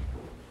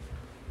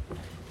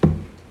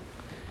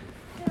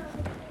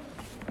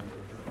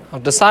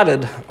I've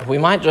decided we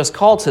might just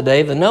call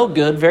today the No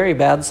Good, Very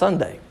Bad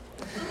Sunday.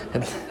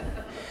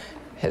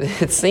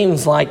 It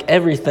seems like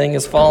everything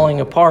is falling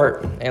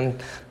apart,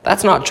 and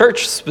that's not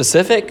church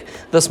specific.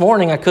 This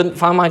morning I couldn't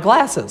find my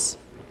glasses.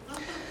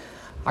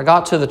 I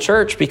got to the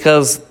church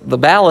because the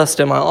ballast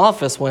in my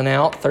office went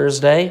out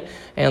Thursday,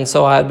 and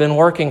so I had been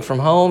working from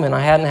home and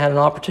I hadn't had an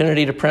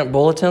opportunity to print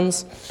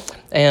bulletins.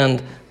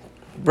 And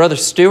Brother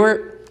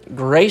Stewart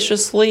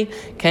graciously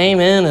came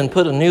in and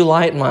put a new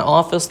light in my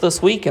office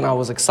this week, and I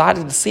was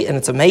excited to see it. And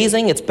it's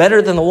amazing. It's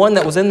better than the one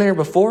that was in there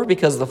before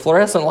because the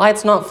fluorescent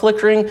light's not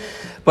flickering,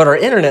 but our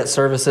internet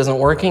service isn't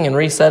working, and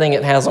resetting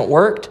it hasn't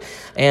worked.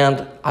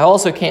 And I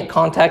also can't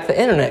contact the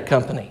internet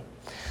company.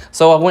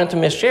 So I went to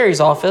Miss Sherry's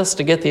office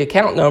to get the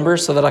account number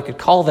so that I could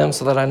call them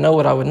so that I know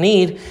what I would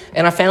need.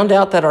 And I found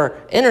out that our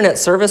internet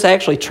service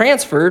actually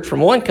transferred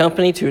from one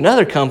company to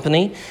another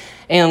company.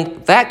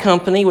 And that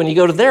company, when you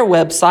go to their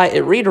website,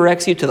 it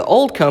redirects you to the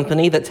old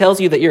company that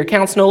tells you that your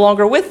account's no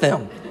longer with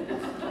them.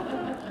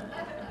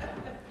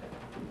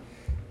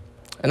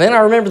 And then I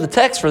remembered the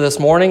text for this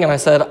morning, and I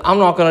said, I'm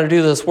not going to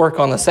do this work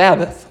on the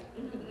Sabbath.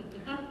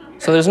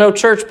 So there's no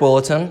church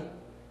bulletin.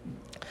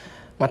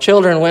 My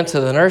children went to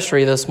the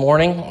nursery this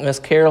morning. Miss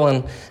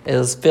Carolyn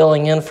is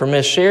filling in for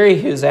Miss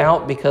Sherry, who's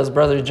out because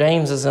Brother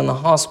James is in the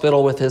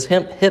hospital with his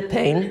hip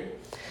pain.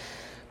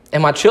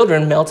 And my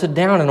children melted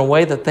down in a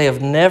way that they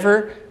have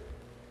never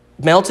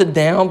melted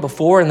down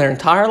before in their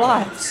entire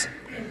lives.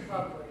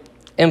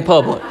 In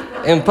public,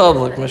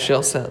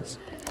 Michelle says.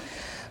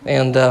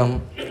 And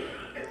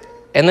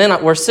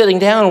then we're sitting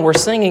down and we're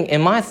singing,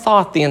 and my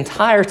thought the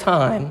entire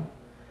time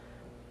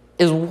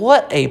is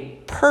what a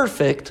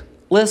perfect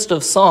list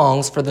of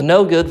songs for the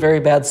No Good,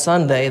 Very Bad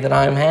Sunday that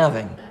I'm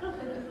having.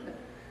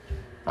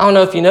 I don't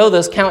know if you know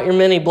this, Count Your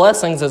Many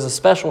Blessings is a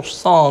special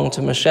song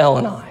to Michelle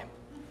and I.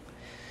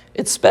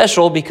 It's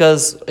special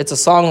because it's a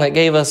song that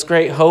gave us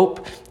great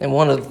hope in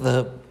one of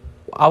the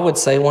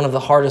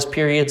hardest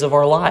periods of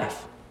our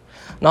life.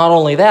 Not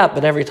only that,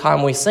 but every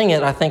time we sing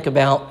it, I think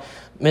about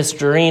Miss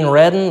Doreen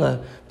Redden,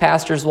 the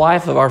pastor's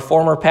wife of our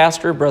former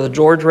pastor, Brother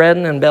George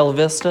Redden in Bella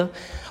Vista.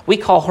 We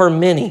call her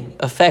Minnie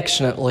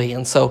affectionately,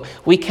 and so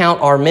we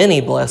count our many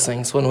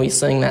blessings when we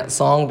sing that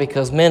song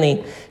because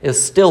Minnie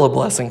is still a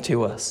blessing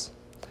to us.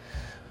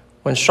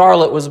 When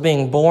Charlotte was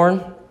being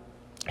born,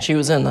 she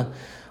was in the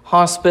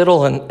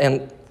hospital,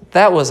 and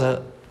that was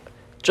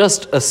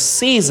just a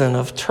season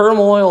of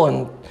turmoil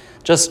and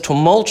just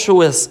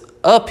tumultuous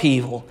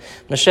upheaval.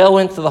 Michelle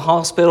went to the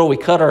hospital. We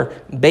cut our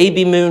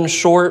baby Moon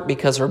short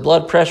because her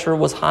blood pressure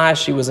was high.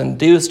 She was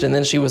induced, and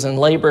then she was in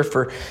labor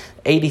for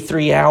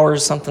 83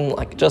 hours, something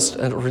like just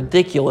a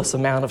ridiculous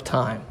amount of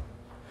time.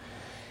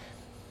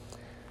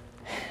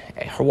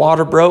 Her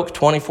water broke,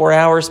 24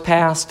 hours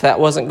passed. That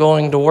wasn't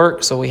going to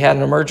work, so we had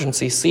an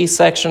emergency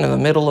C-section in the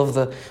middle of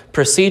the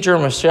procedure.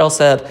 Michelle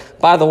said,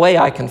 by the way,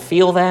 I can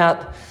feel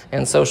that.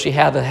 And so she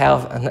had to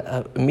have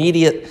an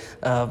immediate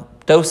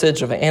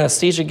dosage of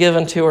anesthesia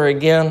given to her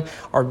again.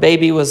 Our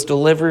baby was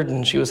delivered,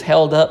 and she was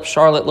held up.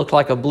 Charlotte looked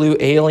like a blue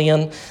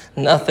alien,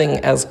 nothing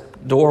as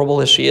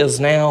adorable as she is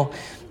now.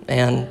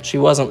 And she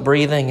wasn't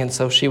breathing, and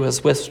so she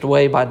was whisked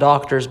away by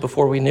doctors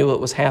before we knew what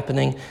was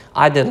happening.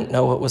 I didn't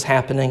know what was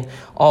happening.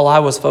 All I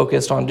was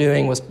focused on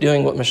doing was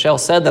doing what Michelle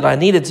said that I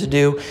needed to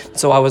do,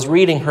 so I was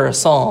reading her a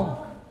psalm.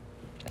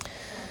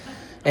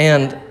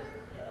 And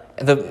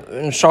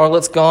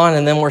Charlotte's gone,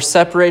 and then we're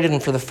separated,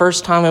 and for the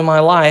first time in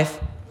my life,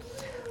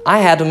 I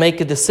had to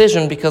make a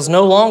decision because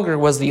no longer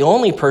was the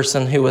only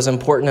person who was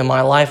important in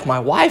my life my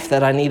wife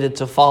that I needed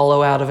to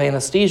follow out of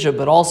anesthesia,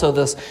 but also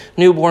this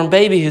newborn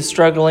baby who's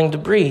struggling to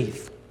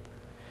breathe.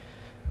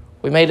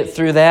 We made it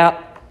through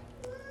that.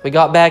 We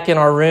got back in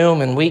our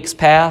room, and weeks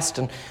passed,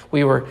 and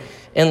we were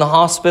in the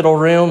hospital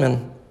room,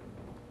 and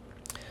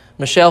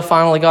Michelle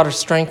finally got her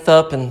strength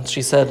up, and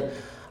she said,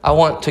 I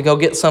want to go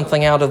get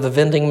something out of the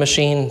vending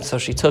machine. So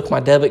she took my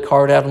debit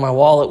card out of my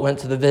wallet, went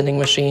to the vending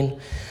machine.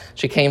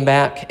 She came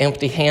back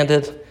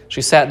empty-handed.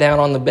 She sat down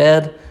on the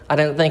bed. I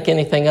didn't think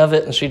anything of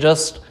it, and she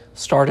just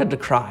started to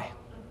cry.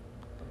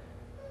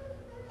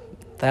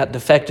 That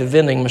defective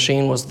vending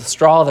machine was the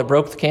straw that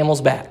broke the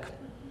camel's back.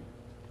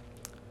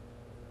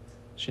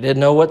 She didn't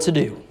know what to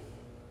do.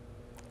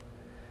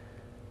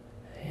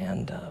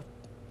 And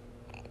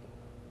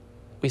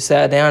we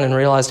sat down and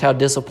realized how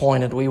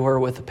disappointed we were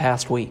with the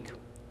past week.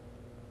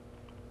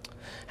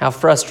 How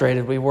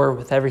frustrated we were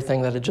with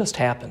everything that had just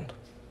happened.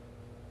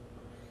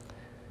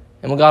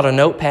 And we got a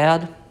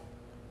notepad.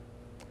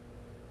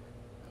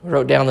 We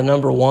wrote down the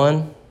number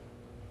 1.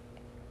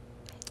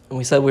 And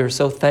we said we were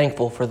so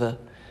thankful for the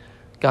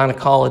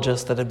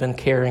gynecologist that had been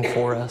caring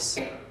for us.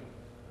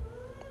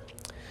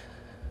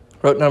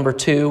 Wrote number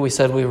 2. We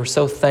said we were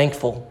so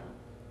thankful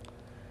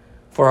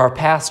for our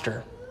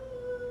pastor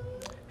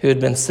who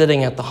had been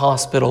sitting at the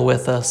hospital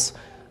with us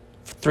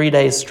for 3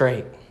 days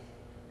straight.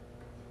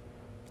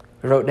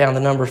 We wrote down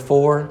the number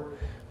 4.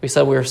 We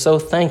said we were so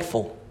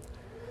thankful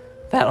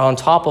that on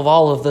top of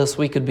all of this,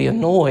 we could be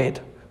annoyed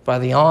by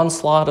the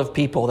onslaught of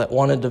people that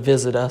wanted to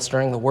visit us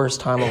during the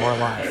worst time of our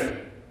life.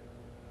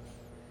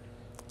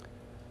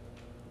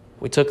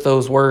 we took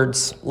those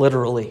words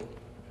literally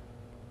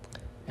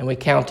and we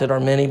counted our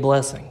many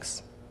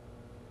blessings.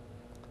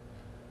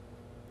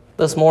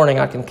 This morning,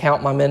 I can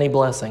count my many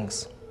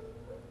blessings.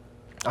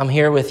 I'm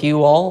here with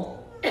you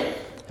all,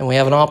 and we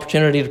have an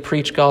opportunity to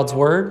preach God's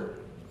word.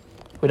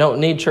 We don't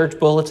need church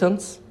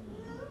bulletins.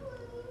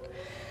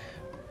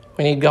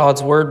 We need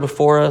God's word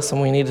before us,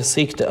 and we need to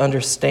seek to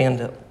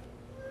understand it.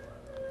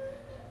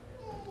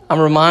 I'm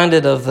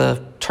reminded of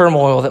the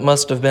turmoil that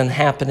must have been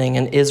happening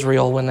in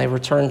Israel when they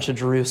returned to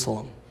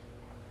Jerusalem.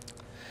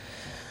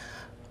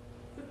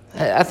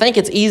 I think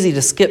it's easy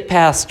to skip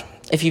past.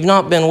 If you've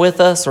not been with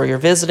us or you're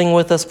visiting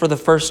with us for the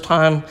first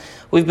time,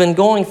 we've been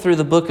going through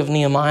the book of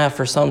Nehemiah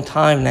for some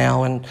time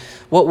now, and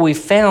what we've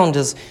found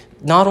is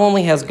not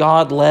only has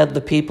God led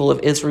the people of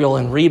Israel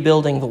in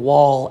rebuilding the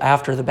wall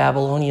after the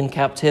Babylonian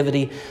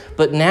captivity,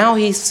 but now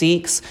he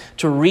seeks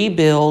to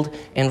rebuild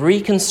and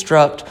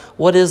reconstruct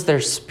what is their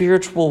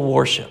spiritual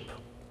worship.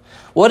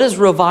 What does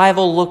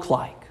revival look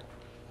like?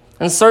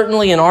 And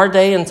certainly in our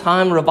day and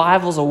time,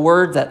 revival is a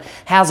word that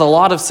has a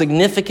lot of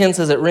significance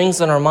as it rings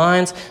in our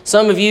minds.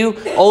 Some of you,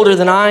 older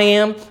than I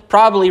am,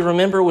 probably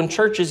remember when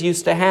churches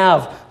used to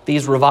have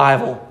these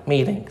revival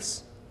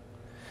meetings.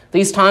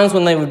 These times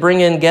when they would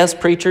bring in guest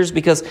preachers,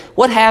 because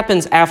what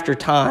happens after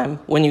time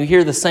when you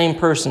hear the same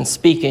person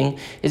speaking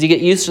is you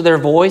get used to their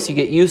voice, you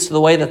get used to the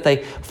way that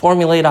they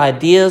formulate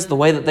ideas, the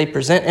way that they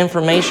present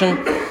information,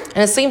 and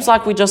it seems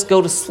like we just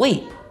go to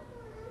sleep.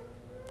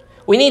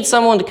 We need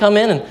someone to come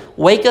in and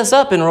wake us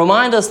up and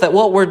remind us that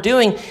what we're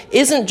doing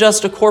isn't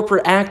just a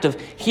corporate act of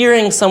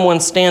hearing someone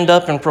stand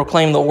up and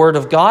proclaim the Word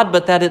of God,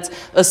 but that it's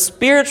a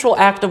spiritual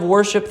act of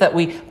worship that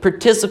we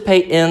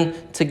participate in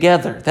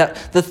together.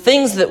 That the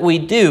things that we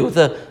do,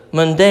 the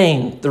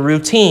mundane, the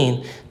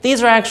routine,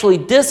 these are actually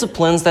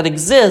disciplines that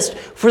exist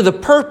for the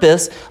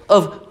purpose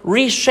of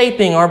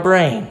reshaping our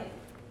brain.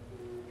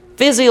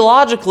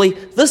 Physiologically,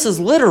 this is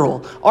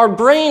literal. Our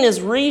brain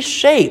is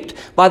reshaped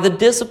by the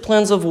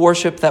disciplines of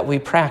worship that we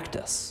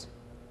practice.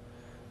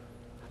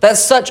 That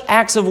such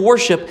acts of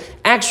worship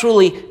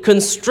actually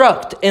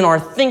construct in our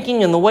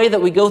thinking and the way that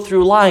we go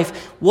through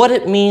life what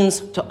it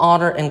means to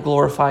honor and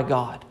glorify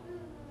God.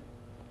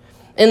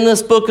 In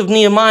this book of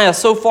Nehemiah,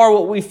 so far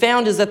what we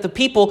found is that the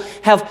people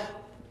have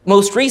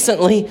most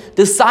recently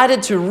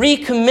decided to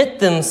recommit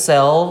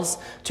themselves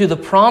to the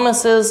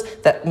promises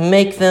that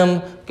make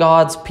them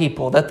God's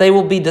people, that they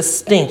will be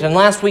distinct. And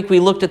last week we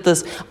looked at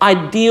this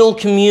ideal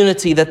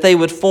community that they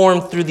would form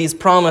through these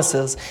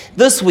promises.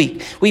 This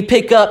week we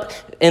pick up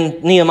in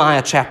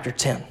Nehemiah chapter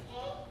 10.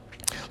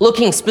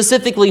 Looking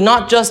specifically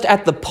not just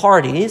at the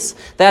parties,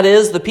 that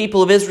is, the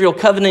people of Israel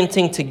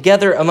covenanting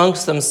together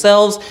amongst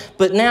themselves,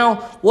 but now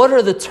what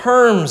are the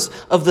terms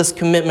of this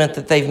commitment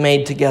that they've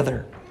made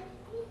together?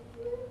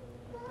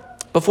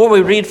 Before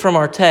we read from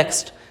our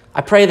text,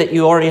 I pray that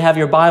you already have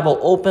your Bible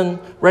open,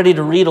 ready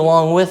to read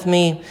along with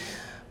me,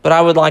 but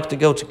I would like to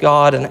go to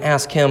God and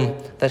ask Him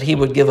that He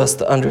would give us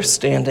the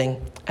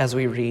understanding as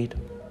we read.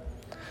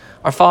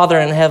 Our Father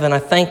in heaven, I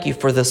thank you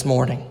for this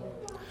morning.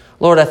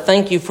 Lord, I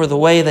thank you for the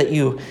way that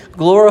you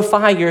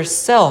glorify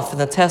yourself in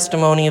the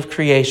testimony of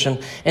creation.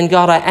 And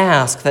God, I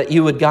ask that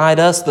you would guide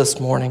us this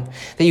morning,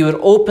 that you would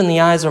open the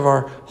eyes of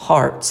our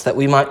hearts, that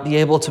we might be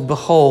able to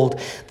behold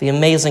the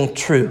amazing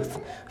truth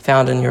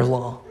found in your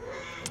law.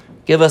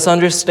 Give us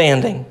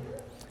understanding.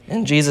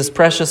 In Jesus'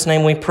 precious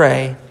name we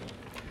pray.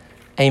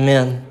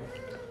 Amen.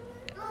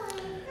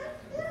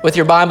 With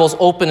your Bibles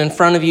open in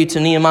front of you to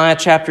Nehemiah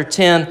chapter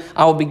 10,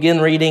 I will begin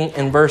reading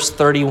in verse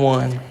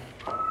 31.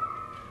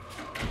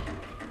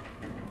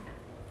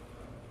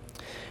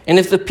 And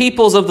if the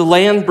peoples of the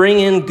land bring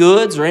in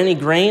goods or any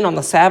grain on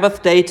the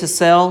Sabbath day to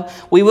sell,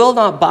 we will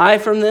not buy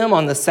from them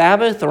on the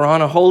Sabbath or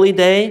on a holy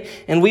day,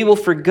 and we will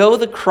forgo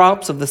the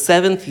crops of the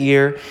 7th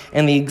year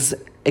and the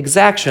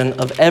exaction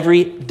of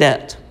every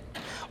debt.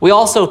 We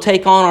also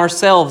take on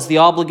ourselves the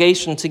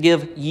obligation to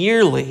give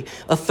yearly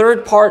a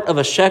third part of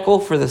a shekel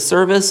for the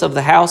service of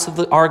the house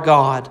of our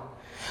God,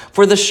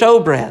 for the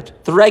showbread,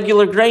 the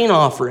regular grain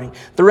offering,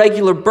 the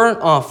regular burnt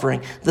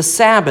offering, the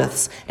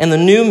Sabbaths and the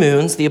new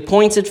moons, the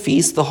appointed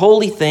feasts, the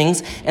holy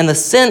things, and the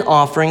sin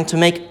offering to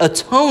make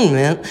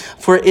atonement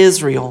for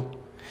Israel,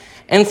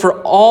 and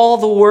for all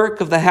the work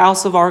of the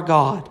house of our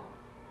God.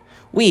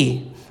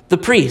 We, the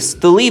priests,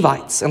 the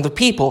Levites, and the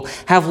people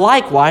have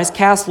likewise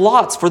cast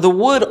lots for the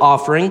wood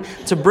offering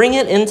to bring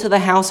it into the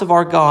house of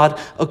our God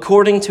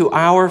according to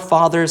our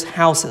fathers'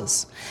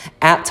 houses,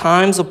 at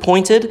times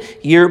appointed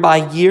year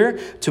by year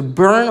to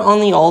burn on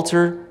the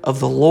altar of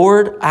the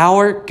Lord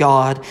our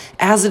God,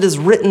 as it is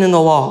written in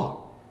the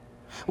law.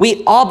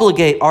 We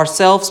obligate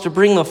ourselves to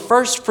bring the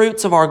first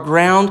fruits of our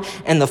ground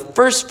and the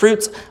first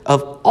fruits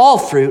of all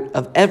fruit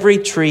of every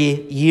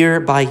tree year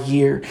by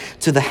year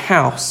to the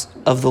house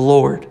of the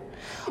Lord.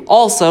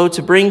 Also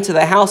to bring to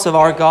the house of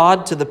our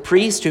God, to the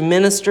priests who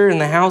minister in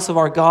the house of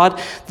our God,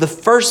 the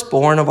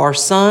firstborn of our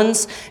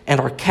sons and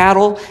our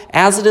cattle,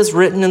 as it is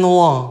written in the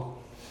law,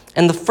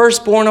 and the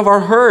firstborn of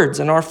our herds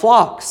and our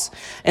flocks,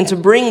 and to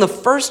bring the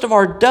first of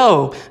our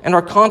dough and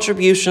our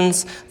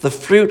contributions, the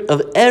fruit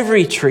of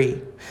every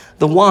tree,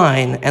 the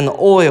wine and the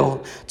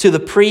oil to the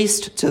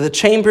priest, to the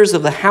chambers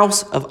of the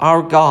house of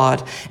our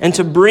God, and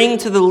to bring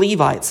to the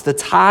Levites the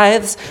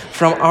tithes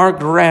from our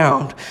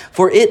ground.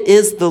 For it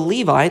is the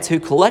Levites who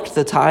collect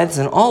the tithes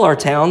in all our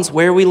towns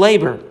where we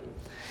labor.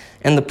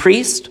 And the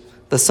priest,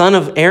 the son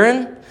of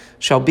Aaron,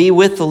 shall be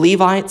with the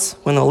Levites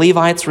when the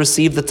Levites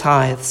receive the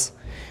tithes.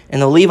 And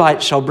the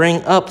Levites shall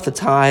bring up the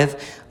tithe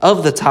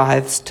of the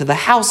tithes to the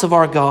house of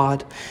our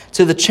God,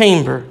 to the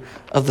chamber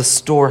of the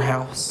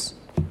storehouse.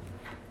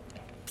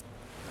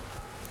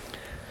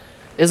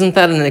 Isn't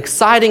that an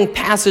exciting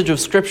passage of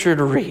Scripture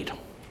to read?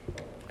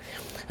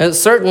 And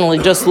certainly,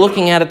 just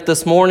looking at it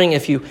this morning,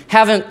 if you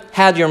haven't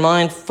had your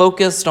mind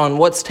focused on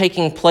what's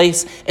taking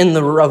place in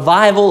the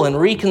revival and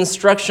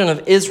reconstruction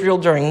of Israel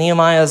during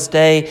Nehemiah's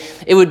day,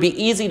 it would be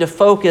easy to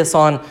focus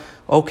on,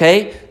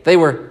 okay, they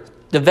were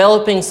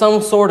developing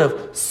some sort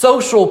of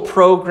social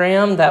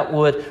program that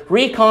would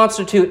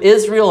reconstitute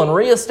Israel and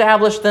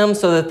reestablish them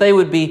so that they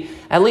would be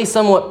at least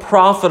somewhat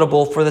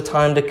profitable for the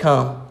time to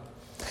come.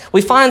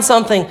 We find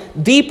something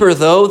deeper,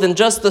 though, than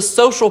just the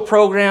social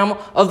program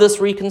of this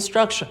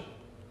reconstruction.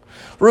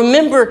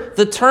 Remember,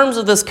 the terms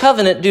of this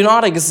covenant do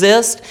not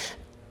exist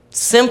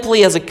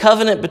simply as a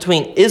covenant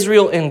between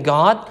Israel and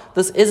God.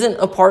 This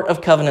isn't a part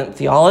of covenant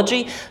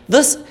theology.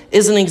 This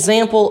is an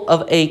example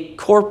of a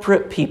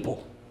corporate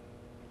people,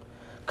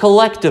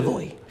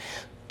 collectively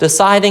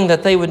deciding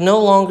that they would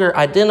no longer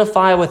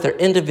identify with their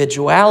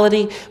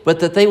individuality,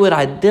 but that they would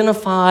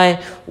identify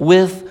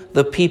with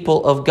the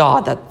people of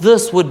God, that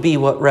this would be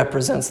what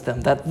represents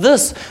them, that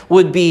this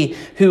would be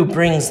who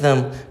brings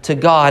them to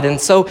God. And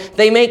so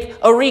they make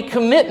a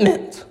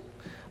recommitment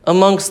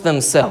amongst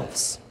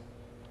themselves,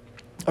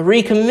 a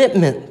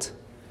recommitment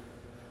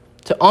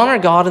to honor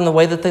God in the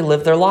way that they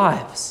live their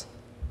lives.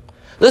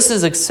 This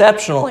is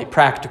exceptionally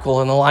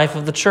practical in the life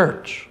of the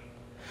church.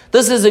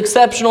 This is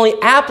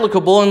exceptionally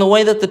applicable in the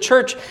way that the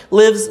church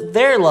lives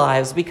their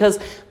lives, because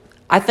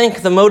I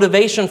think the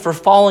motivation for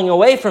falling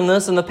away from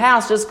this in the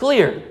past is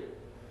clear.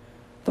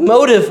 The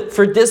motive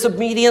for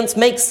disobedience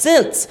makes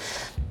sense.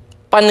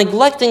 By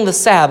neglecting the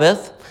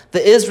Sabbath,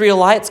 the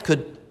Israelites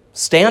could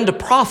stand to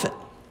profit.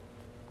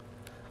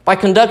 By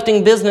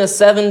conducting business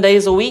 7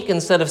 days a week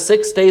instead of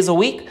 6 days a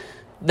week,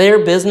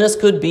 their business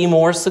could be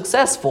more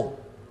successful.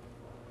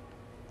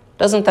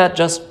 Doesn't that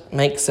just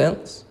make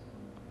sense?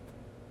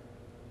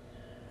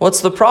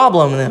 What's the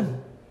problem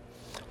then?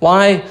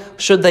 Why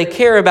should they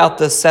care about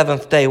the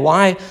seventh day?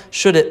 Why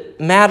should it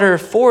matter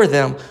for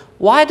them?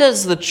 Why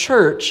does the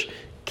church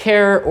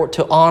care or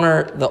to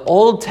honor the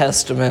Old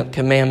Testament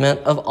commandment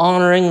of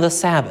honoring the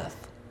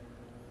Sabbath?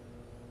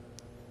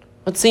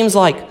 It seems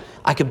like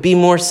I could be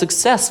more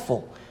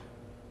successful.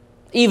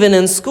 Even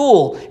in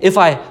school, if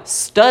I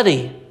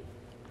study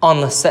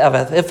on the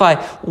Sabbath, if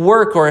I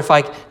work or if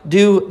I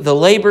do the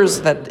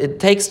labors that it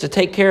takes to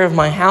take care of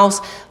my house,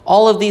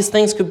 all of these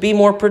things could be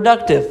more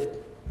productive.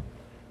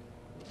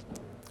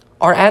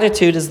 Our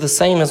attitude is the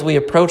same as we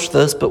approach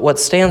this, but what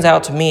stands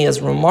out to me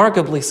as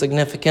remarkably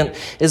significant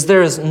is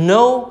there is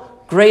no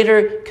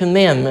greater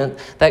commandment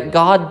that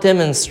God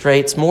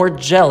demonstrates more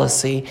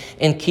jealousy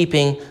in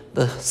keeping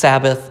the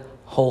Sabbath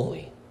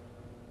holy.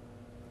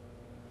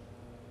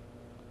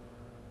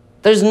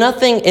 There's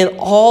nothing in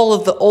all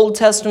of the Old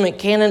Testament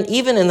canon,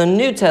 even in the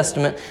New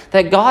Testament,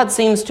 that God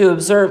seems to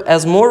observe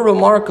as more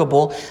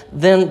remarkable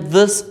than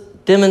this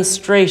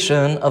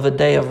demonstration of a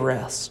day of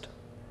rest.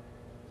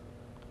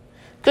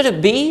 Could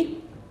it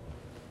be,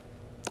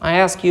 I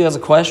ask you as a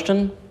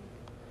question,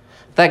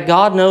 that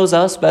God knows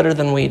us better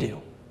than we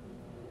do?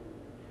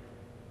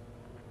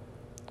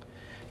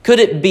 Could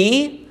it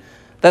be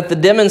that the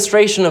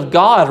demonstration of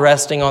God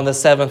resting on the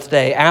seventh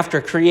day after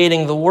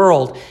creating the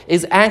world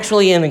is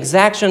actually an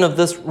exaction of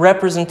this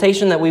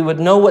representation that we would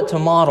know what to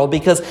model?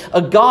 Because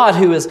a God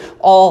who is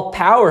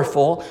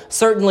all-powerful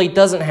certainly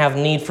doesn't have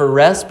need for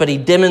rest, but he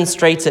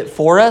demonstrates it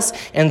for us,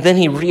 and then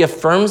he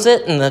reaffirms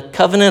it in the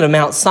covenant of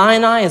Mount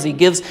Sinai as he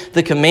gives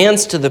the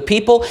commands to the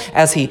people,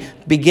 as he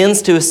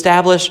begins to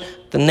establish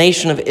the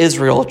nation of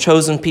Israel, a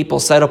chosen people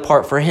set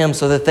apart for him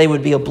so that they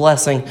would be a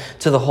blessing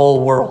to the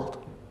whole world.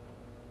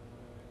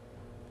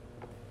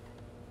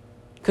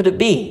 Could it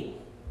be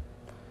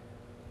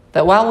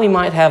that while we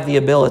might have the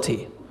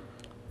ability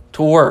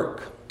to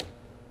work,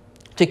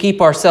 to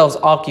keep ourselves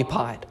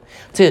occupied,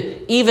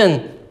 to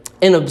even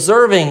in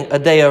observing a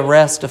day of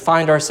rest, to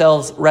find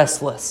ourselves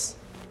restless,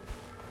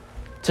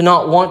 to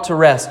not want to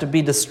rest, to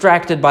be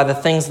distracted by the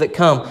things that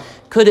come,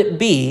 could it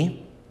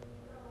be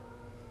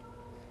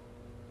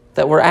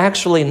that we're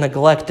actually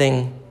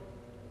neglecting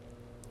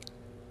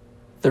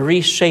the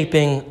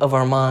reshaping of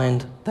our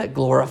mind that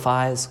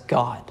glorifies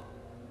God?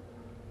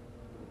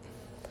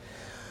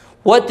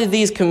 What do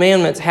these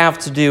commandments have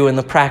to do in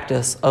the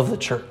practice of the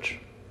church?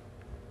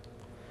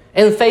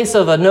 In the face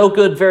of a no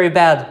good, very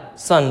bad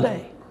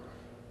Sunday,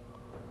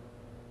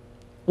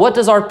 what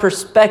does our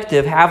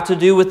perspective have to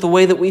do with the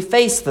way that we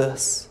face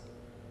this?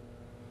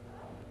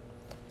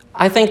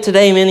 I think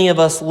today many of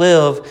us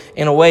live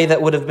in a way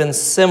that would have been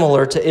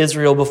similar to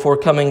Israel before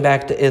coming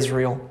back to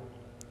Israel.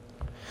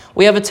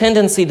 We have a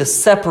tendency to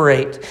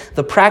separate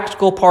the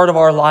practical part of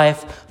our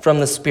life from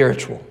the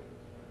spiritual.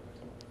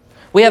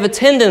 We have a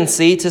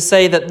tendency to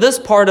say that this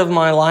part of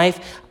my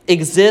life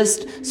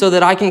exists so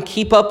that I can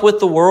keep up with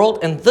the world,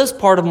 and this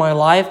part of my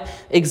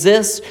life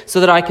exists so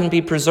that I can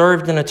be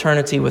preserved in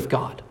eternity with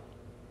God.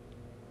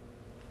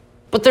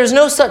 But there's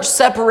no such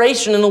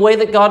separation in the way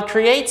that God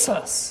creates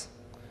us.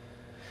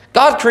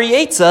 God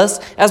creates us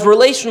as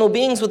relational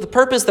beings with the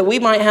purpose that we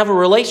might have a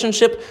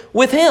relationship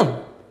with Him.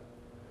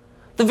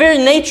 The very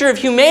nature of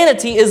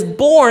humanity is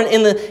born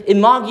in the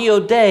Imago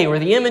Dei, or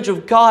the image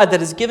of God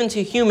that is given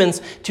to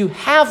humans to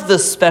have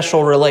this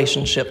special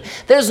relationship.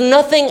 There's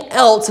nothing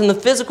else in the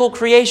physical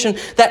creation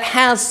that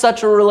has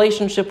such a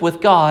relationship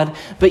with God,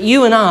 but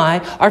you and I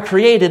are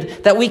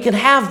created that we can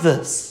have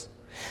this,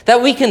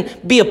 that we can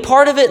be a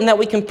part of it and that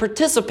we can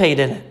participate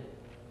in it.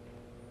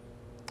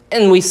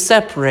 And we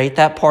separate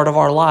that part of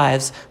our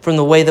lives from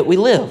the way that we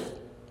live.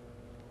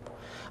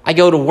 I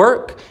go to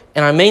work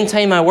and I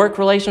maintain my work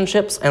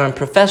relationships and I'm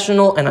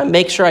professional and I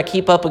make sure I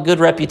keep up a good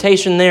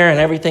reputation there and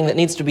everything that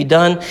needs to be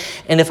done.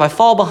 And if I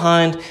fall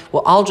behind,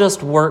 well, I'll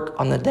just work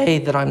on the day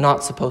that I'm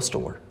not supposed to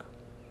work.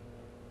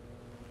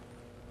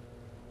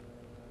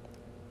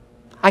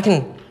 I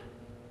can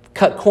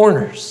cut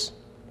corners.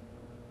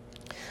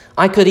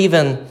 I could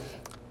even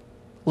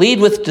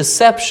lead with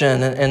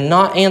deception and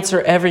not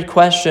answer every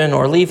question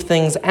or leave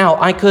things out.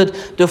 I could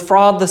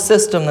defraud the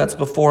system that's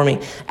before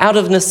me. Out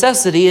of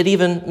necessity, it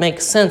even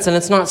makes sense. And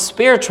it's not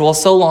spiritual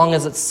so long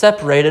as it's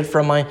separated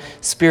from my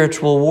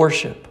spiritual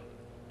worship.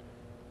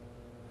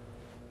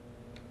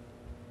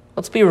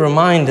 Let's be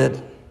reminded.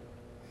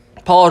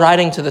 Paul,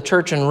 writing to the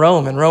church in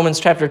Rome, in Romans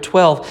chapter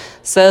 12,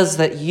 says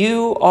that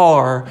you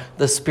are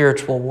the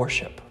spiritual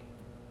worship.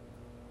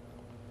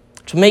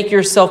 To make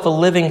yourself a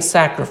living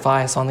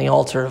sacrifice on the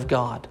altar of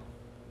God.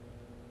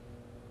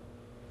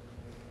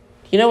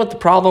 You know what the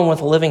problem with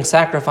a living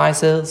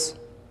sacrifice is?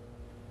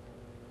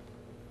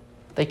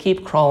 They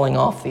keep crawling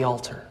off the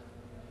altar.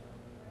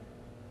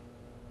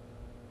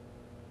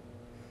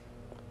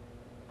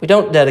 We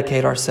don't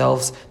dedicate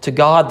ourselves to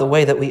God the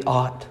way that we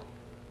ought,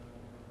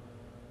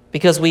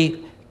 because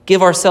we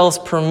give ourselves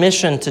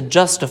permission to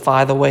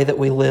justify the way that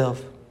we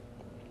live.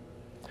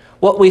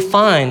 What we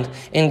find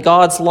in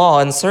God's law,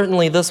 and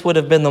certainly this would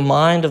have been the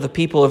mind of the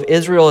people of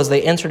Israel as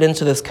they entered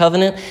into this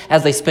covenant,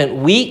 as they spent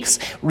weeks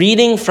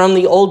reading from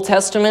the Old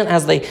Testament,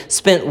 as they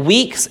spent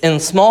weeks in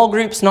small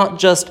groups, not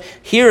just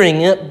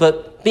hearing it,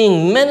 but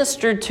being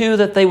ministered to,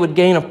 that they would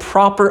gain a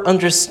proper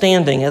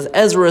understanding. As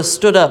Ezra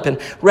stood up and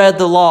read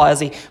the law,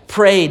 as he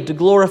prayed to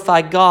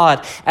glorify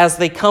God, as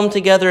they come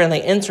together and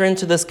they enter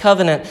into this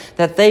covenant,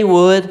 that they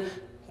would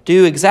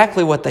do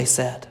exactly what they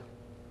said.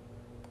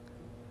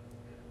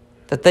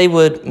 That they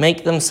would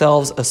make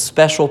themselves a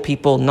special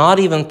people, not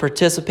even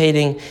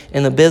participating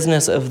in the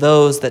business of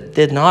those that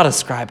did not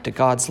ascribe to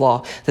God's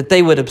law. That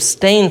they would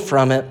abstain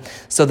from it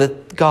so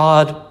that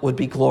God would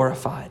be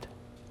glorified.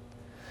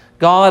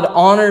 God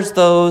honors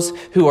those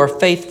who are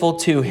faithful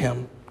to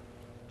Him.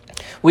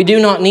 We do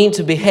not need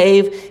to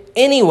behave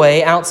any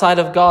way outside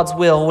of God's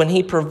will when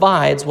He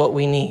provides what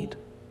we need.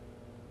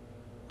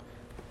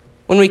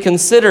 When we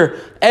consider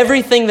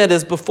everything that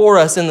is before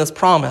us in this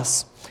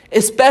promise,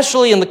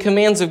 especially in the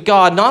commands of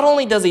God, not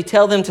only does He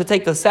tell them to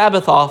take the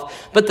Sabbath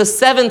off, but the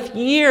seventh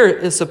year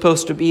is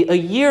supposed to be a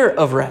year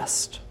of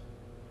rest.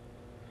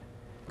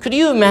 Could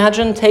you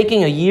imagine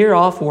taking a year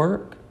off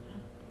work?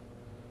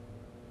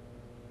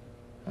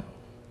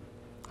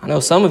 I know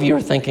some of you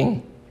are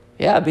thinking,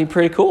 yeah, it'd be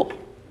pretty cool.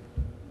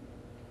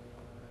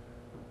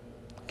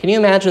 Can you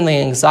imagine the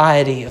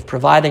anxiety of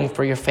providing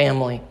for your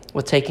family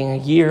with taking a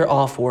year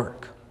off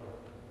work?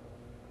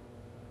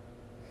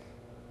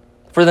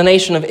 For the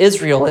nation of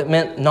Israel, it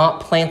meant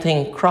not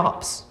planting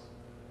crops.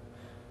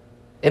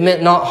 It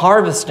meant not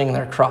harvesting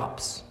their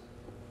crops.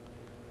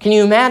 Can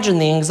you imagine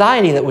the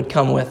anxiety that would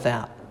come with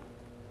that?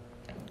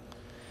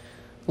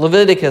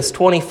 Leviticus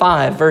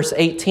 25, verse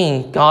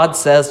 18, God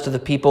says to the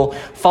people,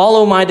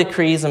 "Follow my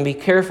decrees and be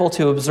careful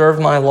to observe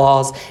my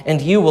laws, and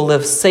you will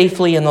live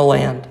safely in the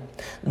land.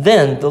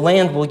 Then the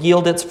land will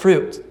yield its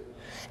fruit,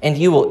 and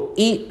you will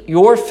eat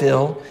your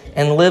fill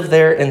and live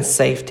there in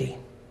safety."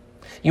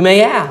 You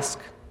may ask,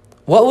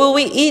 what will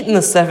we eat in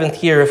the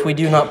seventh year if we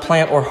do not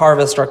plant or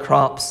harvest our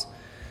crops?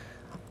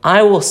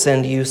 I will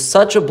send you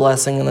such a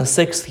blessing in the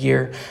sixth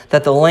year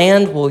that the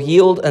land will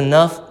yield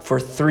enough for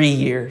 3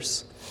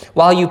 years.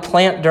 While you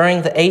plant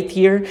during the 8th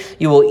year,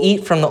 you will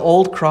eat from the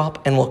old crop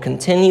and will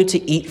continue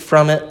to eat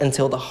from it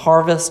until the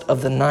harvest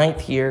of the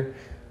 9th year.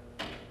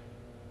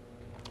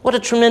 What a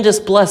tremendous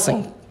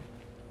blessing.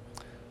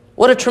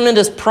 What a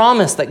tremendous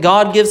promise that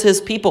God gives His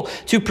people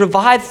to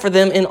provide for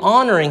them in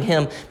honoring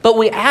Him. But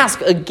we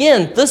ask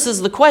again, this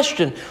is the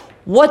question.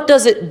 What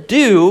does it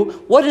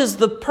do? What is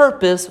the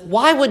purpose?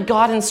 Why would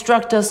God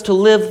instruct us to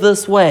live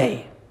this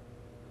way?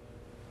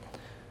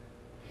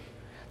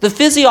 The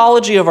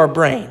physiology of our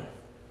brain.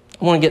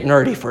 I want to get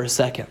nerdy for a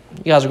second.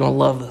 You guys are going to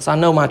love this. I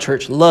know my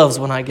church loves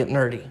when I get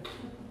nerdy.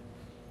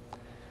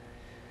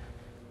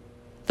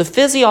 The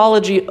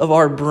physiology of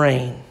our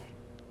brain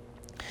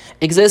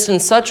exist in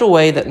such a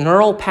way that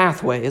neural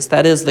pathways,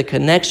 that is, the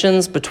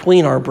connections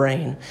between our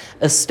brain,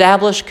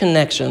 establish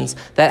connections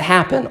that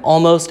happen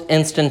almost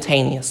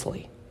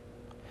instantaneously.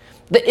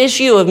 The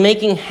issue of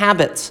making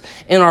habits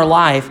in our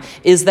life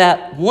is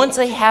that once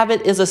a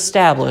habit is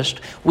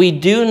established, we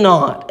do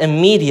not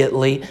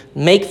immediately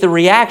make the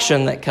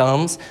reaction that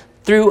comes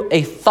through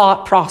a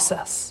thought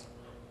process.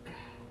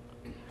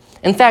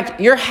 In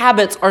fact, your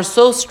habits are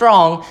so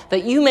strong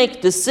that you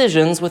make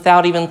decisions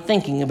without even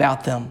thinking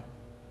about them.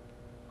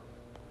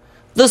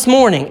 This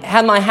morning,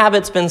 had my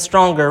habits been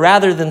stronger,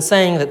 rather than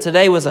saying that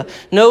today was a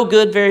no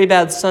good, very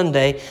bad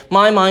Sunday,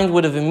 my mind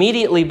would have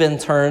immediately been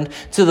turned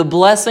to the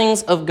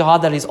blessings of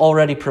God that He's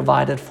already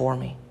provided for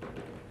me.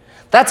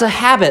 That's a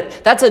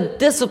habit. That's a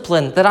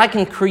discipline that I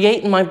can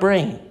create in my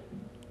brain.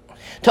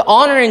 To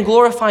honor and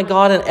glorify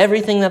God in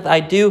everything that I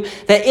do,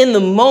 that in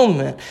the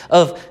moment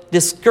of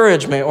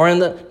discouragement or in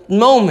the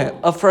moment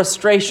of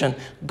frustration,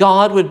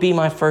 God would be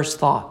my first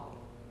thought.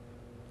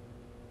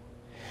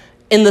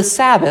 In the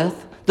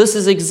Sabbath, this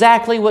is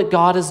exactly what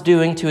God is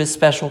doing to His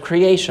special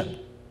creation.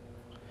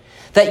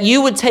 That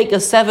you would take a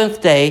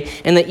seventh day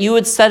and that you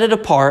would set it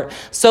apart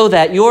so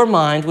that your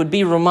mind would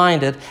be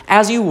reminded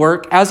as you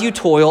work, as you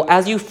toil,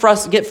 as you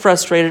get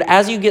frustrated,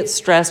 as you get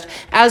stressed,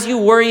 as you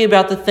worry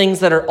about the things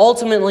that are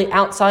ultimately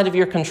outside of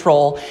your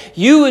control,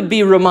 you would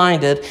be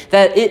reminded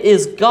that it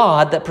is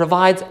God that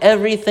provides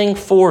everything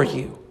for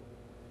you.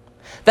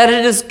 That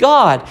it is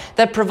God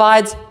that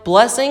provides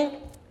blessing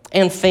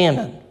and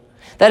famine.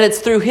 That it's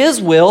through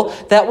His will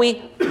that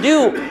we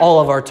do all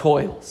of our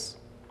toils.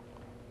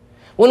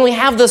 When we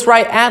have this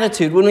right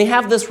attitude, when we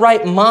have this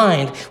right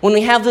mind, when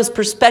we have this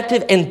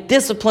perspective and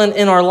discipline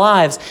in our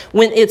lives,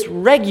 when it's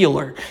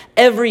regular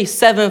every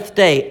seventh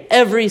day,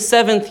 every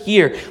seventh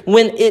year,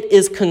 when it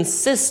is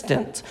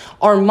consistent,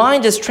 our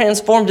mind is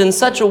transformed in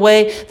such a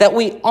way that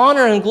we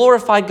honor and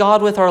glorify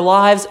God with our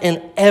lives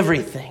in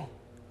everything.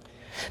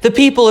 The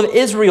people of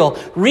Israel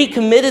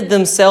recommitted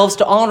themselves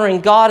to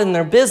honoring God in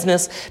their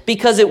business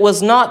because it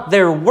was not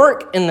their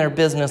work in their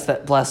business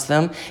that blessed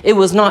them. It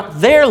was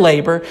not their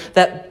labor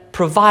that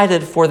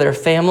provided for their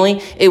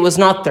family. It was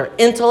not their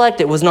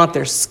intellect. It was not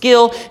their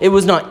skill. It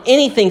was not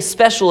anything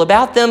special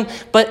about them,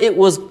 but it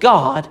was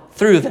God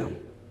through them.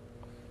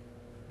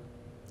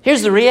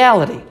 Here's the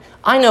reality.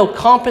 I know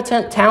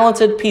competent,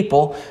 talented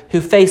people who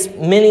face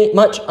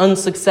much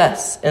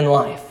unsuccess in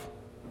life.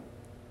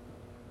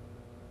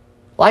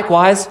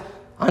 Likewise,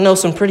 I know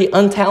some pretty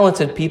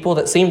untalented people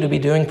that seem to be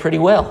doing pretty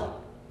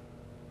well.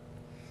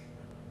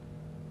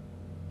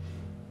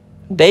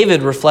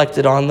 David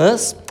reflected on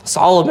this.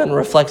 Solomon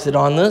reflected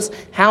on this.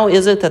 How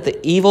is it that the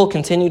evil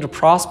continue to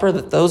prosper,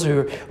 that those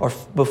who are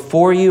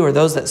before you or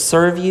those that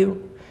serve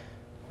you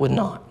would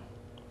not?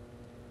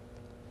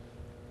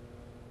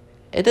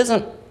 It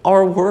isn't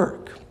our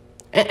work.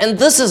 And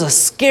this is a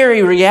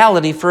scary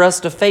reality for us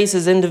to face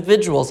as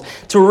individuals,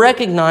 to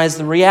recognize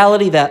the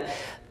reality that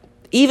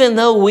even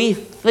though we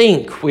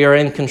think we are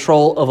in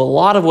control of a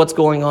lot of what's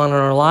going on in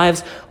our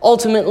lives,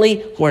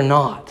 ultimately, we're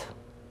not.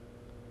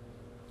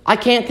 I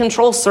can't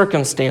control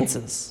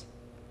circumstances.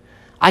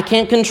 I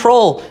can't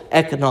control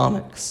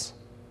economics.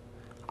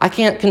 I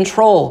can't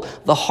control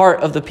the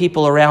heart of the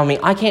people around me.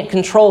 I can't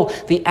control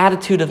the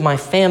attitude of my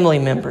family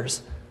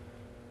members.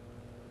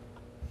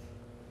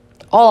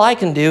 All I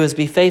can do is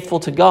be faithful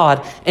to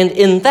God. And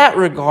in that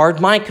regard,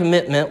 my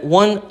commitment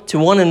to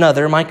one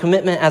another, my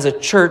commitment as a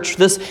church,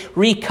 this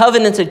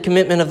recovenanted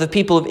commitment of the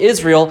people of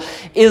Israel,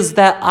 is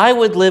that I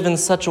would live in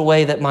such a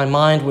way that my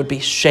mind would be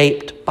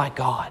shaped by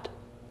God.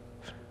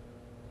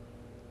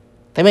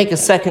 They make a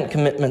second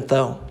commitment,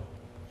 though.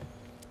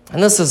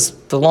 And this is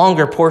the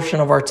longer portion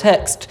of our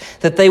text,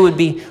 that they would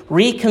be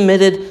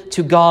recommitted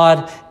to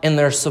God in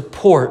their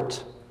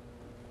support.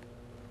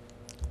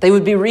 They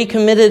would be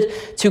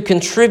recommitted to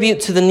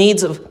contribute to the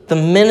needs of the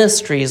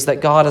ministries that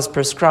God has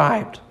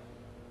prescribed.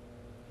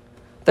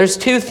 There's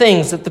two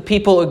things that the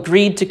people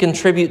agreed to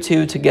contribute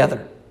to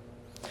together.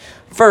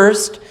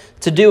 First,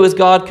 to do as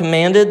God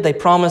commanded, they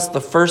promised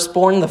the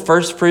firstborn, the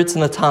first fruits,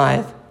 and the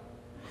tithe.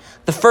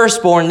 The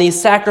firstborn, these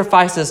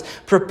sacrifices,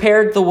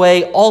 prepared the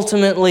way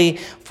ultimately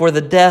for the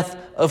death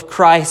of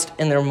Christ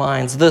in their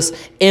minds.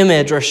 This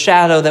image or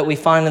shadow that we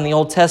find in the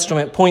Old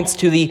Testament points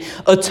to the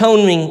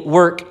atoning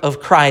work of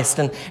Christ.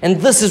 And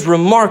this is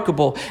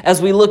remarkable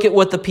as we look at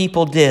what the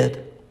people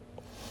did.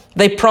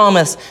 They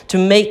promised to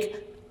make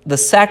the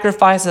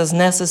sacrifices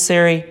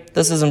necessary,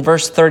 this is in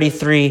verse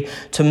 33,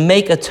 to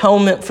make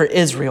atonement for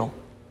Israel.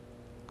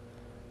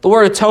 The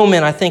word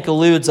atonement, I think,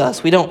 eludes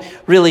us. We don't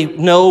really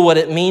know what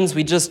it means.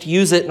 We just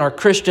use it in our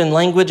Christian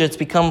language. It's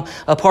become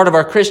a part of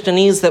our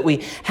Christianese that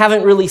we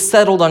haven't really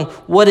settled on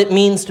what it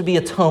means to be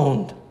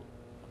atoned.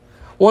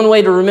 One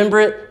way to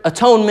remember it,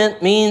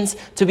 atonement means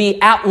to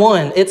be at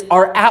one. It's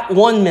our at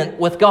one-ment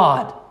with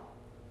God.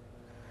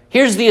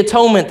 Here's the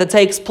atonement that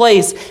takes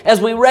place as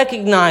we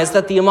recognize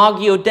that the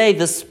Imago Dei,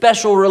 the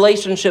special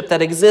relationship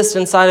that exists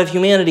inside of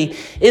humanity,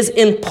 is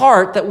in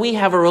part that we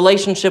have a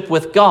relationship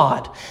with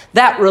God.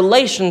 That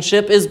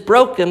relationship is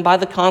broken by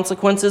the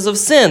consequences of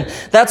sin.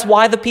 That's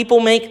why the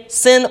people make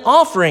sin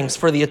offerings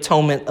for the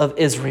atonement of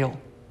Israel.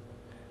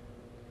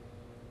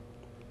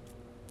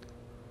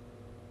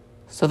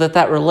 So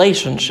that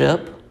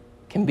relationship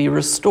can be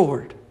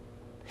restored.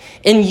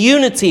 In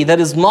unity that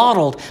is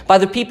modeled by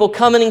the people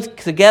coming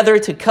together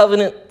to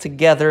covenant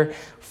together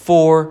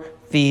for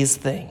these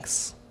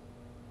things.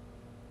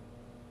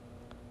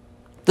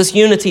 This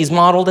unity is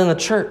modeled in the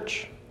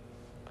church.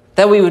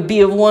 That we would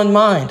be of one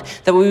mind,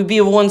 that we would be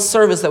of one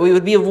service, that we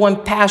would be of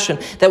one passion,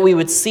 that we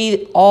would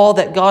see all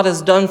that God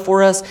has done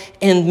for us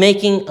in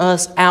making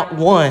us at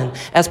one.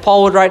 As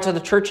Paul would write to the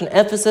church in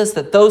Ephesus,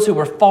 that those who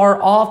were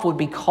far off would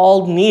be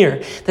called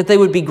near, that they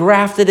would be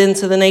grafted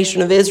into the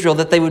nation of Israel,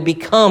 that they would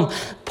become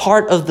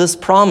part of this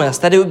promise,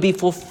 that it would be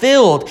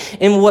fulfilled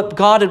in what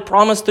God had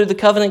promised through the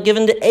covenant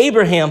given to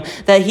Abraham,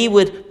 that he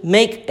would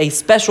make a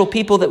special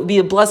people that would be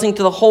a blessing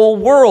to the whole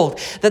world,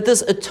 that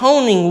this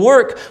atoning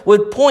work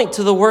would point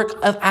to the work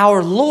of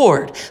our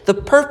Lord, the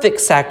perfect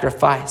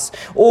sacrifice.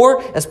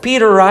 Or, as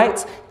Peter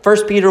writes,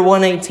 1 Peter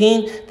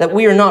 1:18, that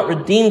we are not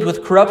redeemed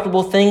with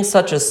corruptible things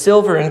such as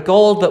silver and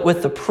gold, but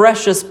with the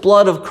precious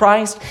blood of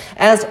Christ,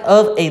 as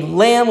of a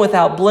lamb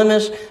without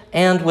blemish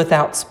and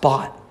without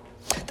spot.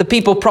 The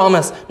people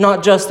promise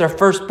not just their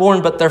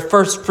firstborn, but their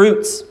first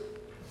fruits.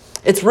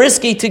 It's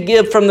risky to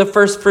give from the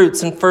first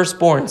fruits and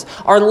firstborns.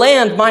 Our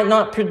land might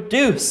not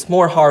produce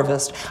more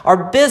harvest.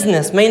 Our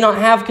business may not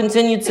have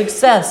continued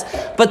success.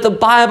 But the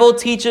Bible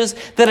teaches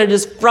that it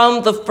is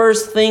from the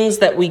first things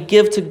that we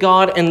give to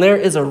God, and there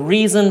is a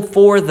reason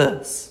for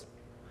this.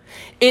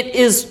 It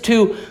is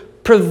to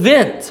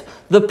prevent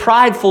the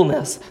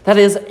pridefulness that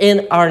is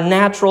in our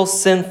natural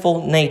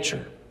sinful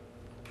nature.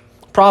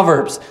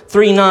 Proverbs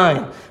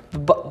 3:9,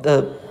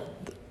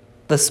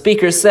 the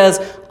speaker says,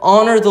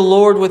 "Honor the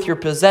Lord with your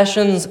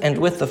possessions and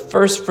with the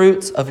first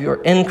fruits of your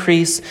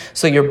increase,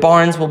 so your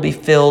barns will be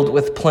filled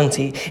with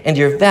plenty, and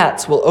your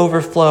vats will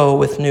overflow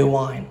with new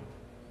wine."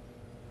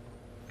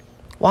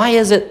 Why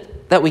is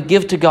it that we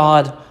give to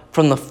God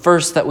from the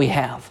first that we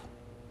have?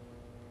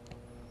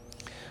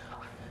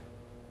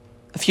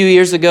 A few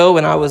years ago,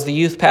 when I was the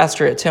youth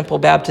pastor at Temple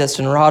Baptist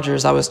in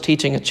Rogers, I was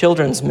teaching a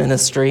children's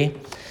ministry.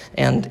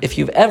 And if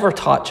you've ever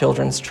taught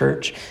children's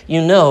church, you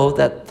know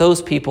that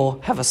those people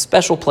have a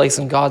special place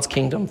in God's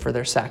kingdom for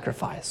their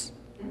sacrifice.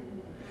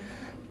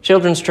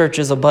 Children's church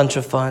is a bunch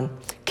of fun.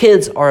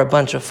 Kids are a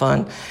bunch of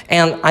fun.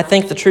 And I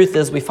think the truth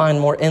is we find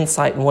more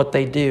insight in what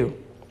they do.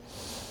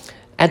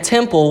 At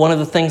Temple, one of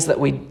the things that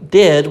we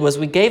did was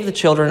we gave the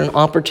children an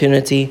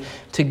opportunity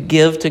to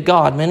give to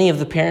God. Many of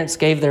the parents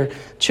gave their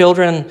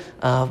children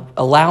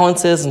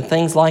allowances and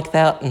things like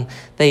that, and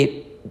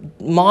they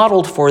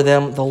modeled for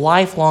them the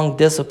lifelong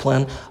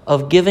discipline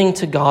of giving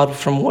to God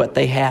from what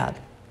they had.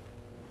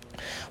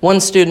 One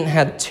student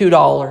had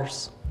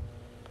 $2.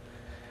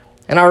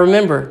 And I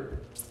remember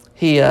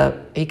he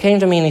came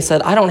to me and he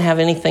said, "I don't have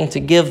anything to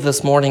give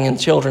this morning in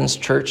children's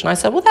church." And I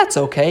said, "Well, that's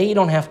okay. You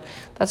don't have,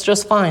 that's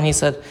just fine." He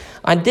said,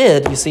 "I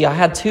did. You see, I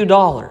had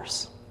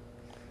 $2.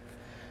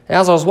 And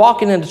as I was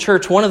walking into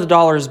church, one of the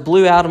dollars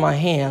blew out of my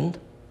hand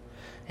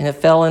and it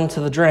fell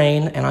into the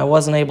drain, and I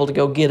wasn't able to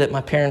go get it.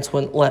 My parents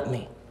wouldn't let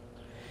me."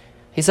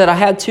 He said, "I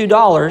had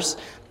 $2.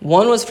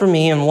 One was for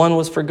me and one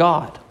was for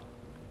God."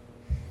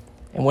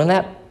 And when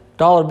that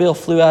dollar bill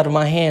flew out of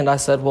my hand, I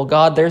said, "Well,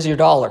 God, there's your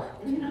dollar."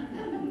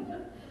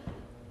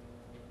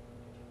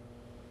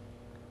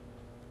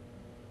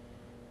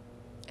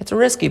 It's a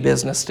risky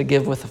business to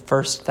give with the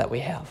first that we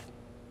have.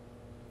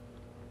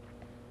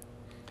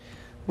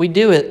 We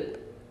do it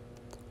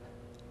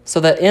so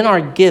that in our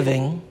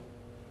giving,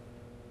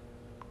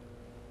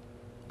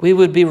 we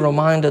would be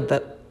reminded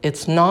that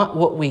it's not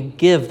what we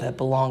give that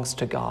belongs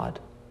to God,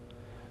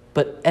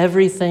 but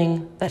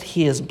everything that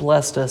He has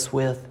blessed us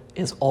with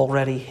is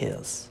already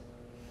His.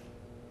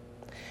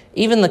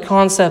 Even the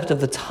concept of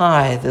the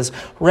tithe is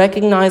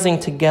recognizing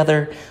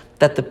together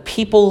that the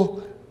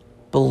people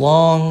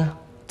belong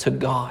to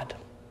God.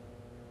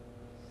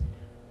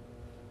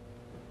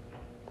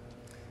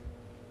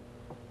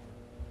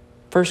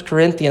 1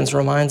 Corinthians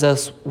reminds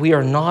us we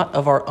are not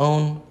of our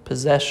own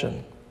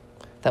possession,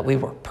 that we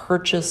were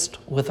purchased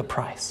with a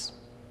price.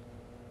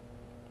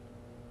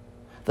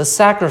 The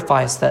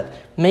sacrifice that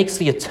makes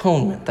the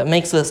atonement, that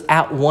makes us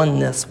at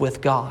oneness with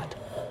God,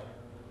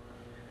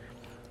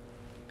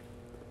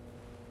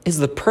 is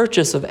the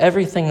purchase of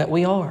everything that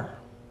we are.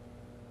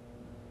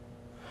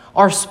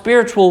 Our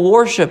spiritual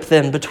worship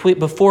then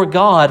before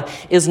God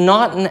is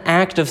not an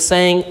act of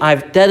saying,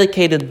 "I've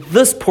dedicated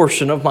this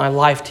portion of my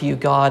life to you,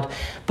 God,"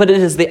 but it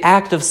is the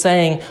act of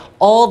saying,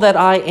 "All that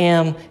I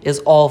am is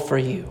all for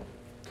you.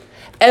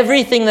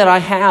 Everything that I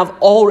have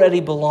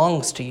already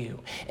belongs to you.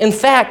 In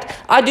fact,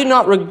 I do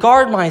not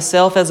regard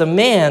myself as a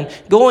man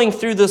going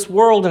through this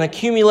world and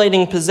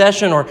accumulating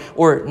possession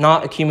or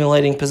not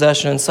accumulating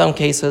possession in some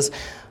cases.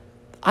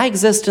 I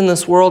exist in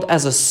this world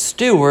as a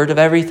steward of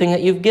everything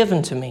that you've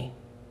given to me.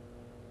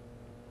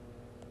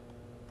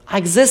 I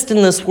exist in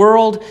this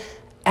world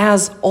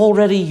as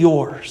already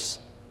yours.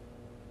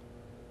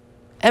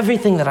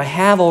 Everything that I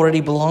have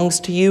already belongs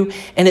to you,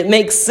 and it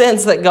makes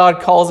sense that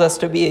God calls us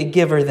to be a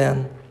giver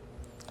then.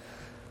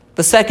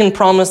 The second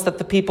promise that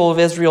the people of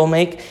Israel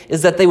make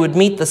is that they would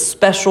meet the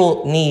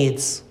special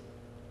needs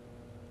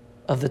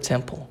of the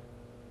temple.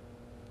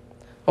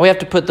 We have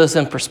to put this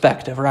in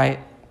perspective, right?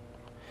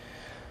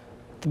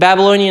 The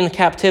Babylonian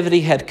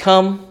captivity had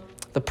come.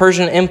 The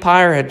Persian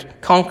Empire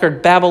had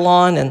conquered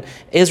Babylon, and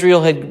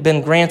Israel had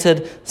been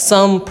granted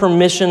some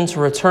permission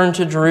to return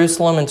to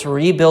Jerusalem and to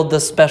rebuild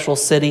this special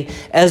city.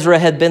 Ezra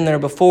had been there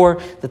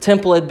before. The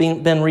temple had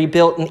been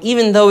rebuilt, and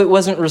even though it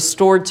wasn't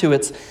restored to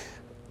its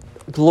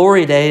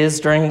glory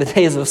days during the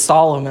days of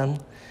Solomon,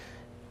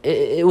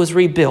 it was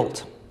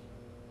rebuilt.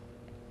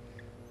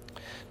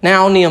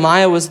 Now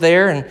Nehemiah was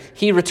there, and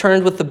he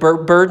returned with the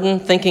burden,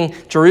 thinking,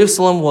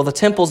 Jerusalem, well, the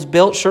temple's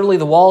built. Surely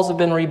the walls have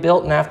been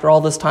rebuilt, and after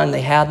all this time they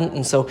hadn't.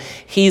 And so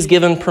he's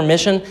given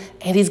permission,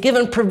 and he's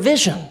given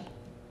provision.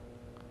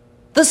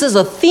 This is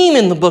a theme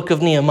in the book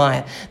of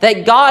Nehemiah,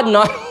 that God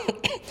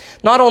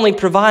not only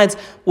provides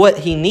what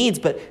he needs,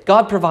 but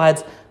God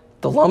provides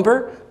the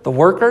lumber, the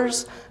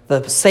workers,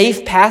 the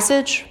safe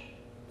passage,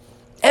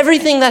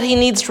 everything that he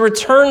needs to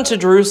return to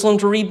Jerusalem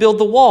to rebuild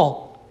the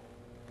wall.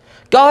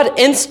 God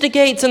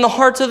instigates in the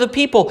hearts of the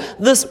people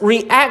this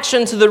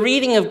reaction to the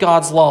reading of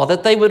God's law,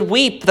 that they would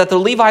weep, that the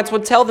Levites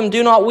would tell them,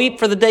 do not weep,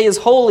 for the day is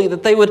holy,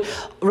 that they would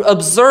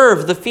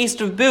observe the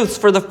Feast of Booths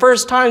for the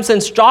first time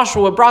since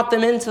Joshua brought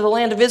them into the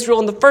land of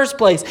Israel in the first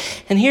place.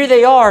 And here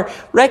they are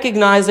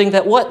recognizing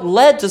that what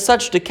led to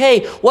such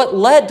decay, what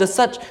led to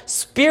such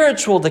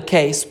spiritual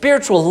decay,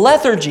 spiritual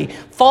lethargy,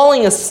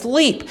 falling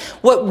asleep,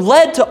 what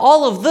led to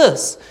all of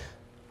this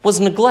was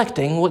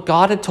neglecting what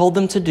God had told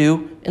them to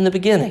do in the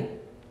beginning.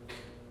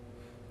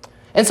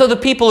 And so the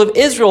people of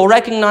Israel,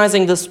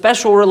 recognizing the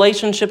special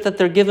relationship that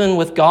they're given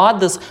with God,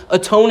 this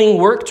atoning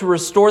work to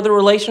restore the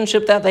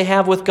relationship that they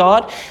have with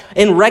God,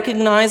 and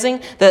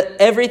recognizing that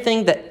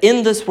everything that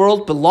in this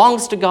world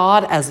belongs to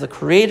God as the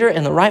creator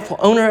and the rightful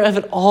owner of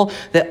it all,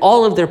 that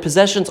all of their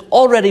possessions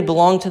already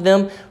belong to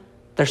them,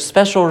 their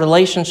special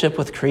relationship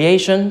with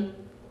creation,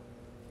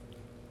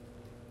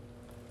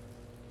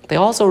 they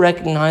also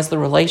recognize the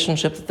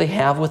relationship that they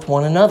have with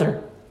one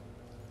another.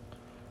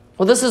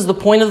 Well, this is the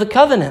point of the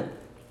covenant.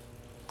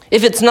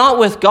 If it's not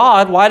with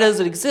God, why does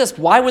it exist?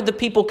 Why would the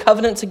people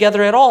covenant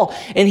together at all?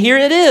 And here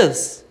it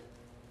is.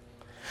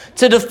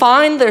 To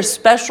define their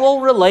special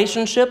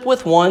relationship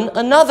with one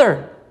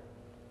another.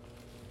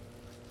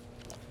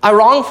 I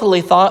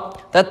wrongfully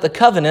thought that the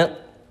covenant,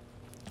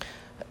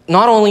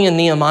 not only in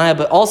Nehemiah,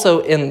 but also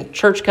in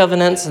church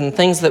covenants and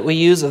things that we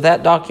use of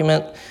that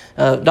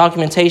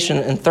documentation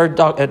in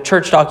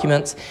church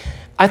documents,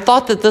 I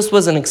thought that this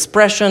was an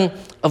expression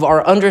of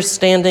our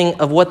understanding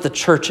of what the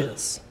church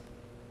is.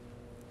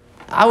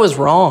 I was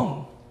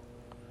wrong.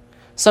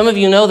 Some of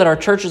you know that our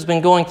church has been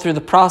going through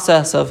the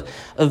process of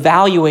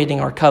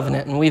evaluating our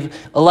covenant, and we've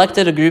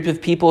elected a group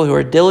of people who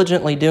are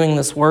diligently doing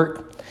this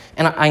work.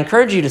 And I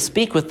encourage you to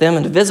speak with them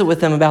and to visit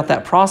with them about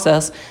that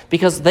process,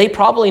 because they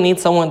probably need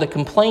someone to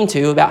complain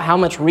to about how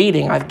much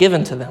reading I've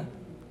given to them.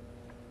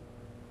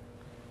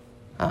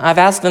 I've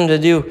asked them to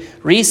do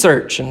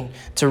research and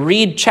to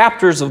read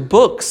chapters of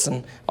books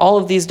and all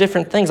of these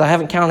different things. I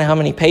haven't counted how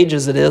many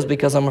pages it is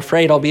because I'm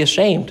afraid I'll be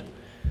ashamed.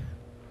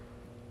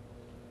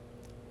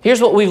 Here's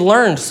what we've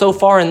learned so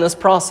far in this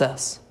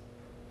process.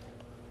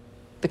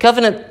 The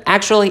covenant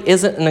actually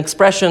isn't an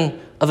expression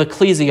of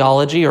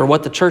ecclesiology or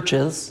what the church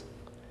is.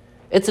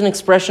 It's an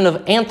expression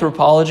of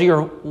anthropology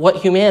or what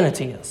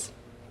humanity is.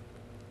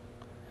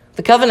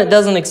 The covenant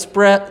doesn't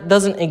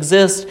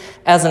exist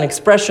as an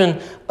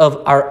expression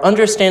of our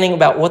understanding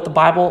about what the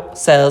Bible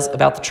says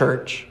about the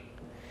church.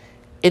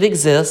 It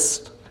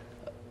exists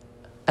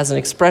as an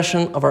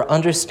expression of our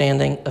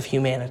understanding of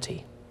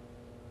humanity.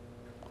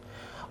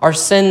 Our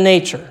sin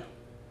nature,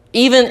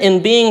 even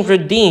in being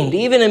redeemed,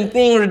 even in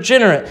being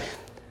regenerate,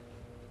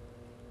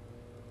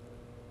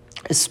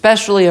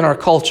 especially in our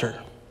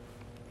culture,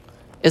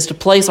 is to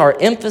place our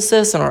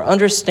emphasis and our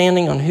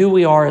understanding on who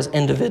we are as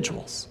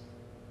individuals.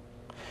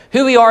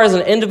 Who we are as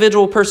an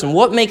individual person,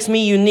 what makes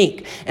me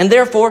unique, and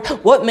therefore,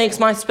 what makes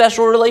my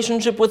special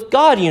relationship with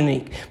God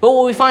unique. But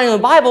what we find in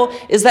the Bible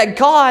is that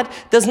God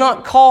does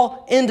not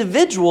call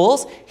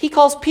individuals, He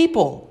calls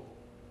people.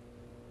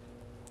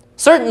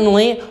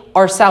 Certainly,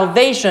 our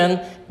salvation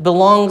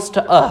belongs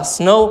to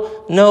us.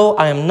 No,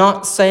 I am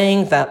not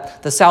saying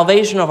that the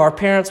salvation of our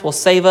parents will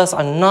save us.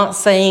 I'm not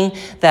saying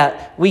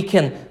that we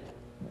can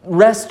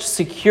rest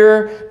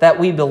secure that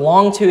we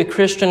belong to a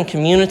Christian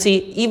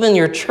community. Even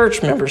your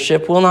church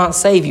membership will not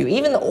save you.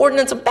 Even the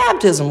ordinance of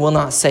baptism will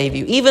not save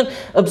you. Even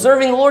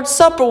observing the Lord's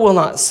Supper will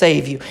not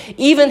save you.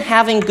 Even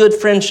having good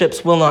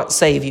friendships will not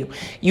save you.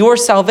 Your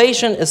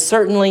salvation is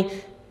certainly,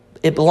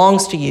 it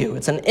belongs to you.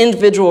 It's an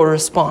individual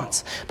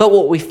response. But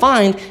what we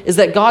find is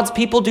that God's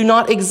people do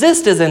not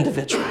exist as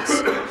individuals.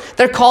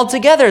 They're called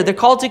together. They're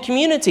called to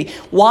community.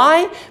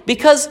 Why?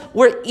 Because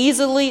we're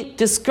easily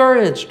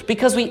discouraged.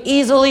 Because we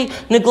easily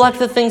neglect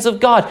the things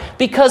of God.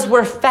 Because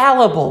we're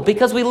fallible.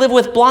 Because we live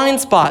with blind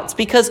spots.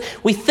 Because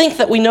we think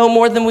that we know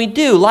more than we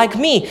do. Like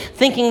me,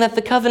 thinking that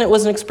the covenant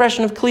was an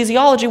expression of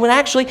ecclesiology when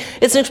actually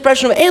it's an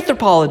expression of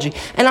anthropology.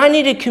 And I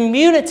needed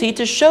community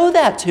to show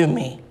that to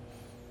me.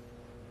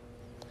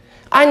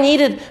 I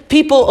needed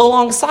people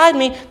alongside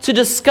me to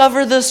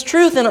discover this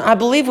truth, and I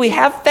believe we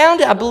have found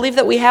it. I believe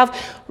that we have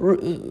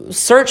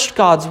searched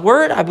God's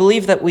Word. I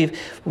believe that we've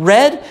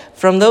read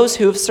from those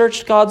who have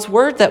searched God's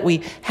Word, that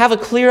we have a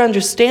clear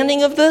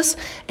understanding of this,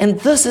 and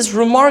this is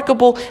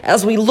remarkable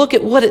as we look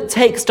at what it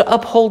takes to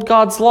uphold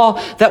God's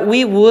law, that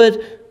we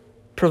would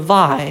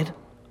provide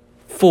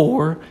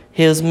for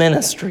His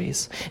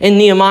ministries. In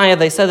Nehemiah,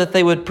 they said that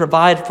they would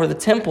provide for the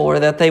temple, or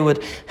that they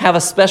would have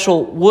a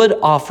special wood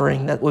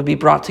offering that would be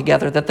brought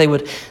together, that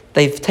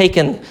they've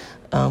taken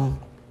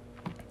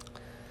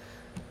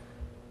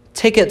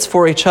tickets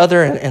for each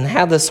other and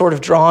had this sort of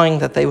drawing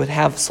that they would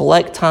have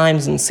select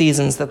times and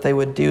seasons that they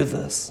would do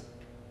this.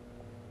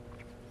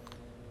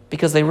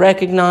 Because they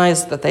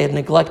recognized that they had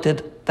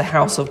neglected the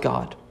house of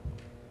God.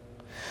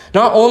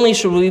 Not only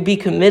should we be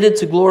committed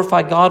to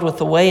glorify God with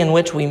the way in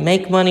which we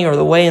make money or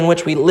the way in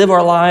which we live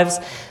our lives,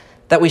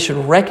 that we should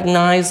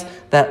recognize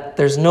that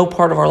there's no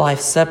part of our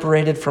life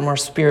separated from our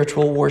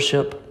spiritual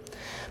worship,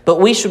 but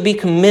we should be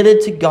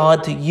committed to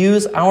God to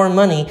use our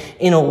money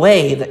in a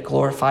way that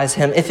glorifies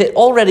Him. If it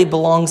already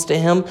belongs to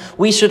Him,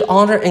 we should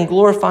honor and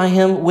glorify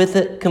Him with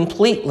it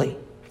completely.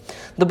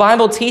 The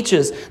Bible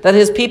teaches that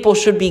His people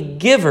should be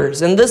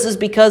givers, and this is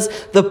because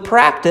the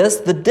practice,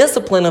 the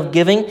discipline of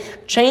giving,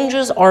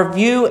 changes our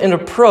view and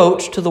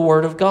approach to the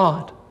Word of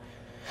God.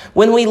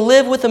 When we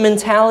live with a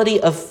mentality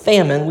of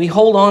famine, we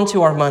hold on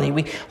to our money,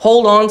 we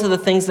hold on to the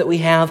things that we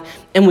have,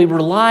 and we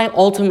rely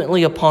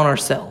ultimately upon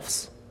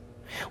ourselves.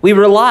 We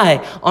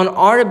rely on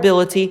our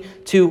ability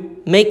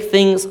to make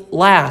things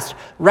last,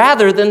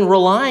 rather than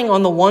relying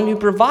on the one who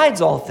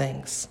provides all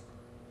things.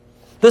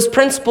 This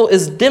principle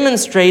is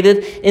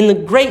demonstrated in the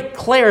great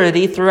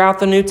clarity throughout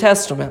the New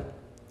Testament.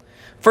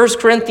 1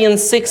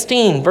 Corinthians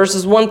 16,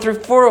 verses 1 through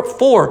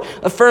 4,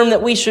 affirm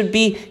that we should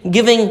be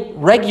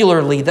giving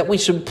regularly, that we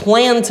should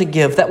plan to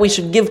give, that we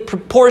should give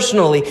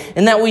proportionally,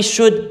 and that we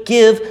should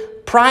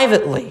give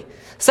privately.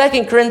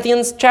 2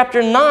 Corinthians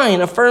chapter 9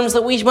 affirms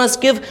that we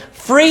must give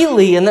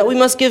freely and that we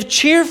must give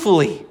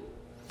cheerfully.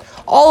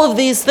 All of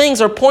these things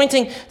are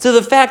pointing to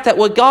the fact that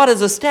what God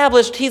has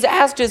established, He's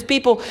asked His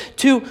people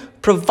to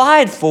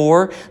provide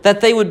for,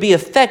 that they would be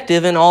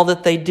effective in all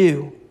that they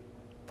do.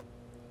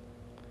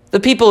 The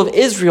people of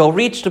Israel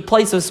reached a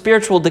place of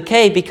spiritual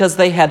decay because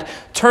they had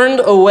turned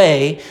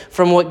away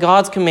from what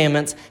God's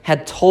commandments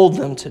had told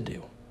them to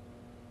do.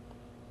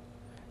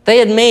 They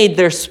had made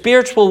their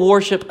spiritual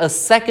worship a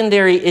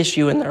secondary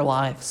issue in their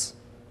lives.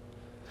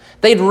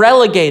 They'd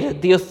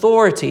relegated the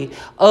authority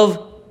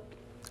of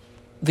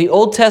the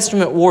Old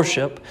Testament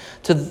worship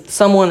to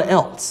someone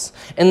else,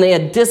 and they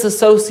had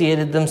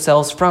disassociated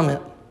themselves from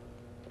it.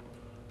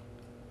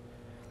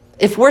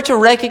 If we're to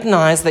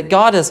recognize that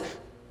God has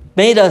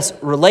made us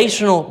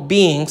relational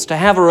beings, to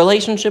have a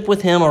relationship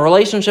with Him, a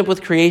relationship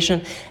with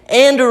creation,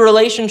 and a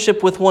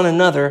relationship with one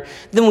another,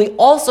 then we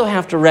also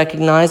have to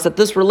recognize that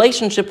this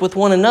relationship with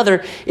one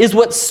another is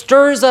what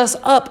stirs us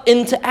up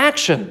into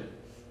action.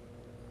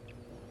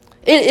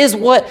 It is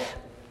what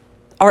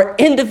our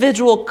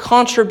individual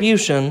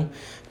contribution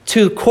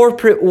to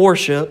corporate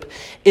worship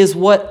is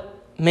what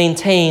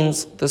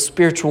maintains the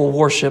spiritual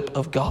worship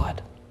of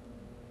God.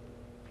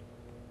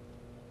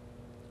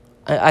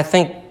 I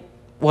think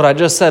what I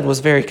just said was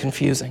very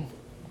confusing.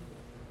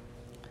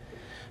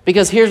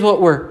 Because here's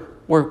what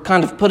we're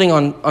kind of putting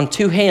on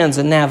two hands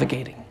and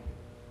navigating.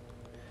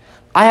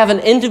 I have an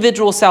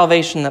individual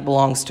salvation that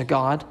belongs to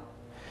God,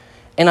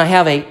 and I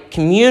have a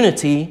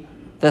community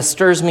that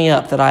stirs me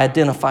up, that I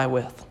identify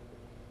with.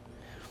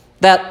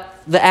 That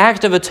the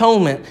act of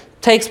atonement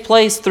takes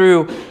place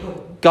through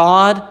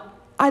God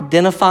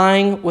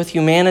identifying with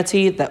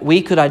humanity, that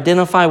we could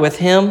identify with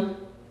Him.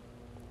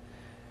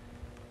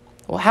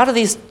 Well, how do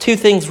these two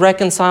things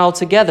reconcile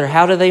together?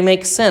 How do they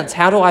make sense?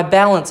 How do I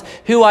balance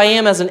who I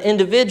am as an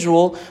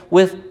individual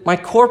with my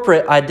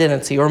corporate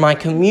identity or my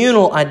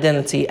communal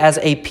identity as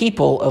a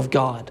people of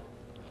God?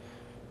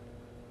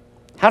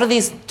 How do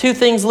these two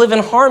things live in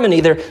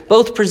harmony? They're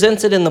both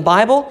presented in the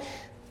Bible.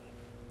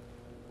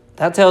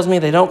 That tells me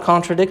they don't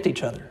contradict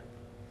each other.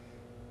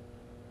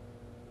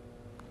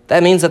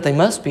 That means that they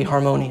must be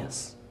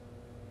harmonious.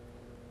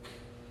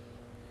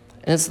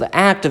 And it's the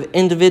act of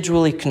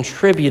individually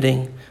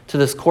contributing to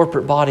this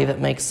corporate body that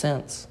makes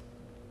sense.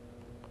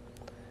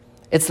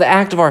 It's the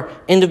act of our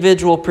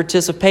individual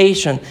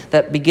participation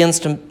that begins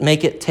to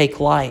make it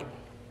take light.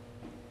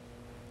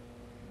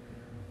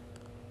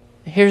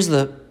 Here's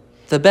the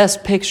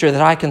best picture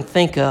that I can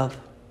think of.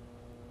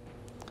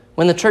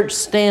 When the church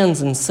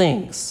stands and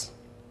sings,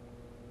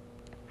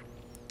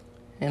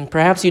 and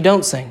perhaps you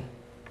don't sing.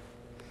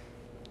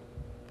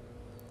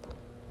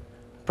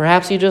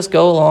 Perhaps you just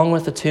go along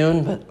with the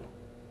tune, but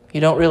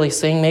You don't really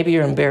sing. Maybe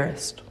you're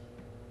embarrassed.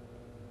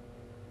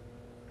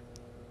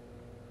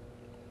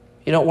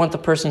 You don't want the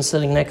person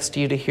sitting next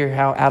to you to hear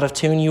how out of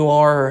tune you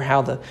are or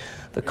how the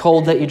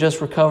cold that you just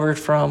recovered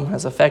from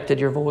has affected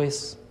your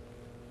voice.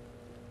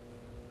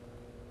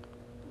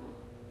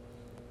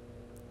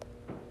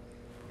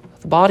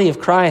 The body of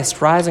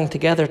Christ rising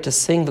together to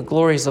sing the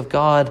glories of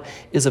God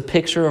is a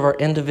picture of our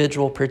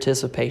individual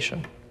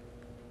participation.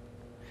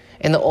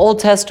 In the Old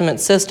Testament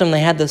system,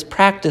 they had this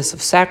practice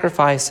of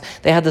sacrifice.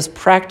 They had this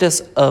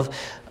practice of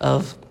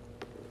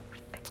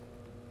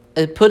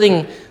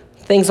putting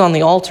things on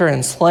the altar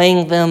and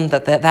slaying them,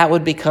 that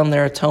would become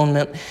their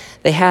atonement.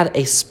 They had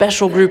a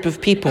special group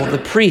of people, the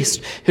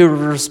priests, who were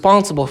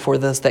responsible for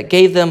this, that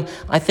gave them,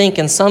 I think,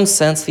 in some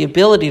sense, the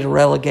ability to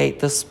relegate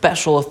this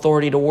special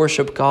authority to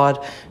worship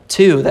God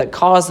to, that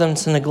caused them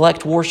to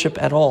neglect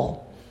worship at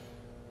all.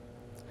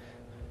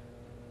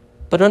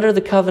 But under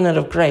the covenant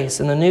of grace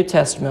in the New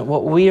Testament,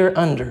 what we are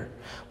under,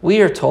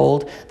 we are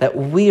told that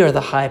we are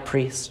the high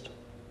priest.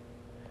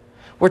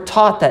 We're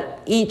taught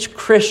that each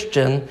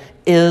Christian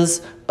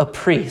is a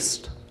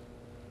priest.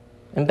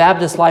 In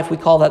Baptist life, we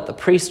call that the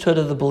priesthood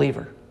of the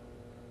believer.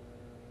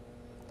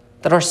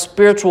 That our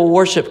spiritual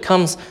worship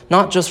comes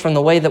not just from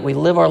the way that we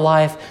live our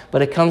life,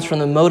 but it comes from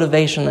the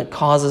motivation that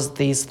causes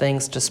these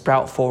things to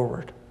sprout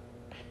forward.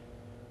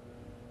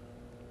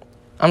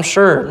 I'm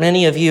sure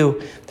many of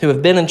you who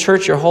have been in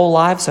church your whole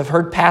lives have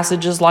heard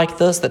passages like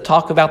this that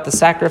talk about the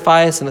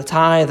sacrifice and the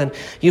tithe, and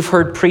you've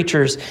heard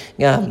preachers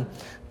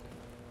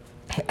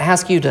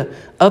ask you to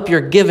up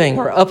your giving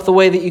or up the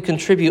way that you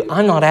contribute.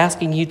 I'm not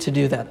asking you to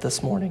do that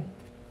this morning.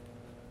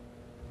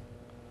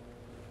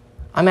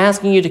 I'm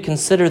asking you to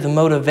consider the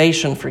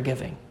motivation for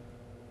giving.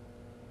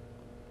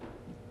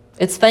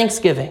 It's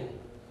Thanksgiving.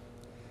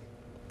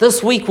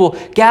 This week we'll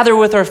gather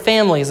with our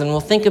families and we'll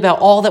think about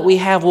all that we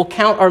have. We'll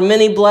count our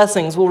many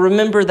blessings. We'll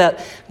remember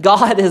that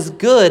God is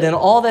good in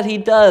all that He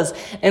does.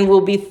 And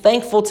we'll be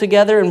thankful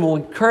together and we'll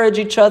encourage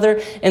each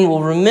other and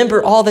we'll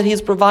remember all that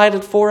He's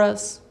provided for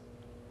us.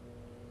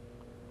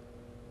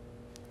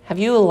 Have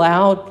you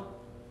allowed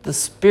the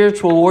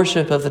spiritual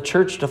worship of the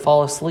church to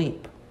fall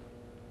asleep?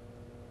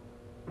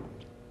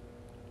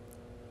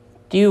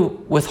 Do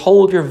you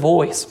withhold your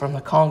voice from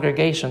the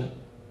congregation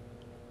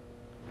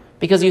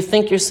because you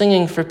think you're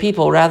singing for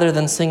people rather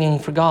than singing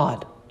for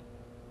God?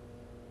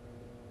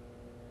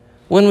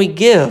 When we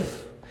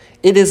give,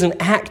 it is an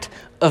act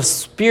of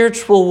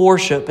spiritual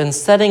worship and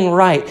setting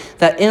right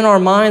that in our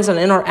minds and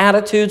in our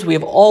attitudes we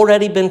have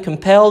already been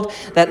compelled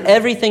that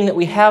everything that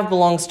we have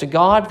belongs to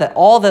God, that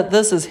all that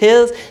this is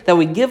His, that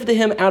we give to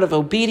Him out of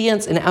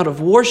obedience and out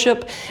of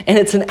worship. And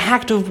it's an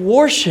act of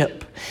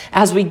worship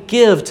as we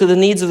give to the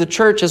needs of the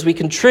church, as we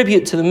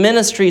contribute to the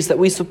ministries that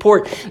we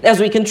support, as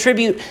we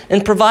contribute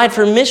and provide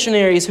for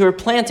missionaries who are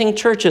planting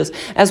churches,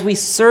 as we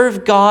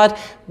serve God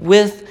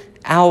with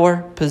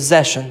our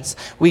possessions.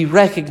 We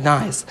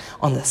recognize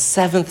on the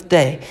seventh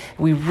day,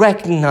 we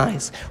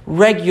recognize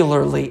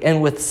regularly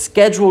and with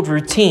scheduled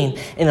routine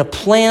in a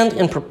planned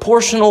and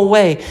proportional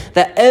way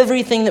that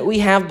everything that we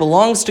have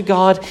belongs to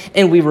God,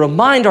 and we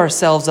remind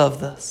ourselves of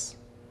this.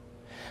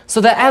 So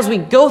that as we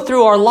go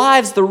through our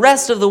lives the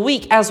rest of the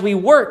week, as we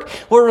work,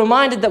 we're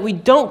reminded that we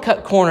don't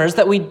cut corners,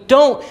 that we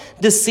don't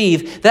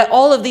deceive, that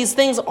all of these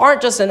things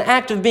aren't just an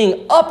act of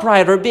being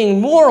upright or being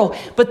moral,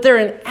 but they're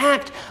an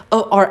act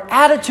of our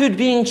attitude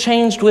being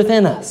changed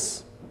within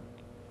us.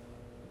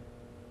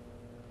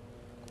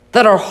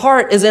 That our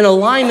heart is in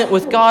alignment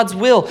with God's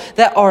will,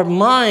 that our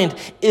mind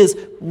is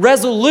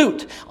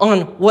resolute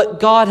on what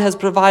God has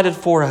provided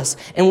for us,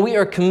 and we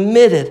are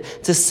committed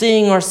to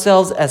seeing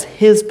ourselves as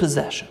His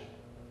possession.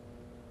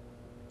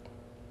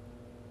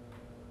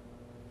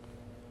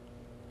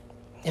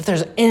 If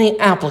there's any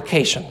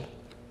application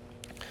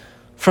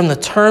from the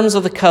terms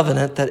of the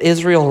covenant that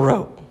Israel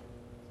wrote,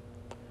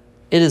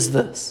 it is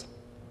this.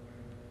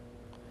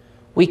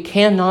 We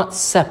cannot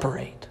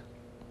separate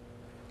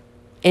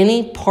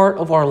any part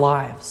of our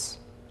lives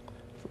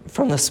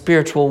from the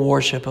spiritual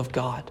worship of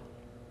God.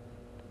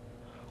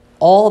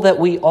 All that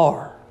we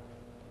are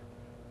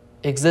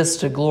exists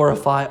to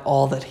glorify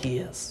all that He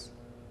is.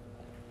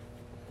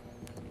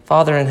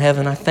 Father in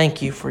heaven, I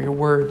thank You for Your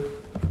word.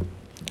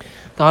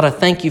 God, I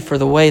thank You for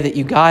the way that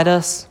You guide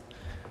us.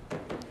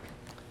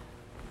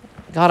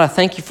 God, I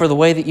thank You for the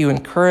way that You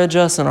encourage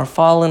us in our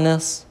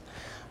fallenness.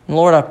 And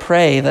Lord, I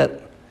pray that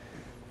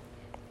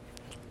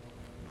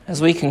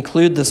as we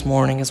conclude this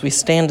morning, as we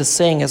stand to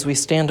sing, as we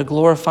stand to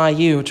glorify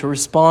You, to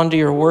respond to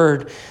Your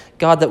word,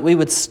 God, that we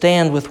would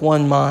stand with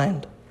one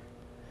mind.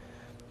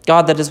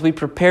 God, that as we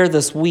prepare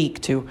this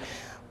week to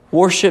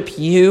worship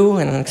You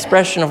in an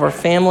expression of our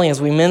family, as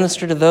we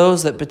minister to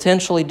those that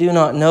potentially do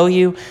not know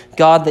You,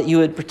 God, that You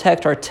would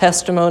protect our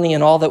testimony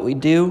in all that we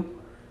do.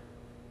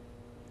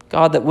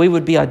 God, that we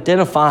would be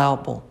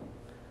identifiable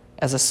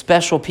as a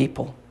special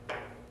people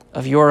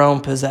of Your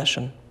own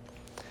possession.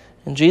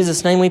 In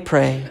Jesus' name we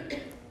pray,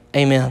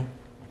 amen.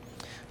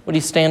 Would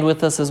you stand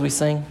with us as we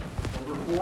sing?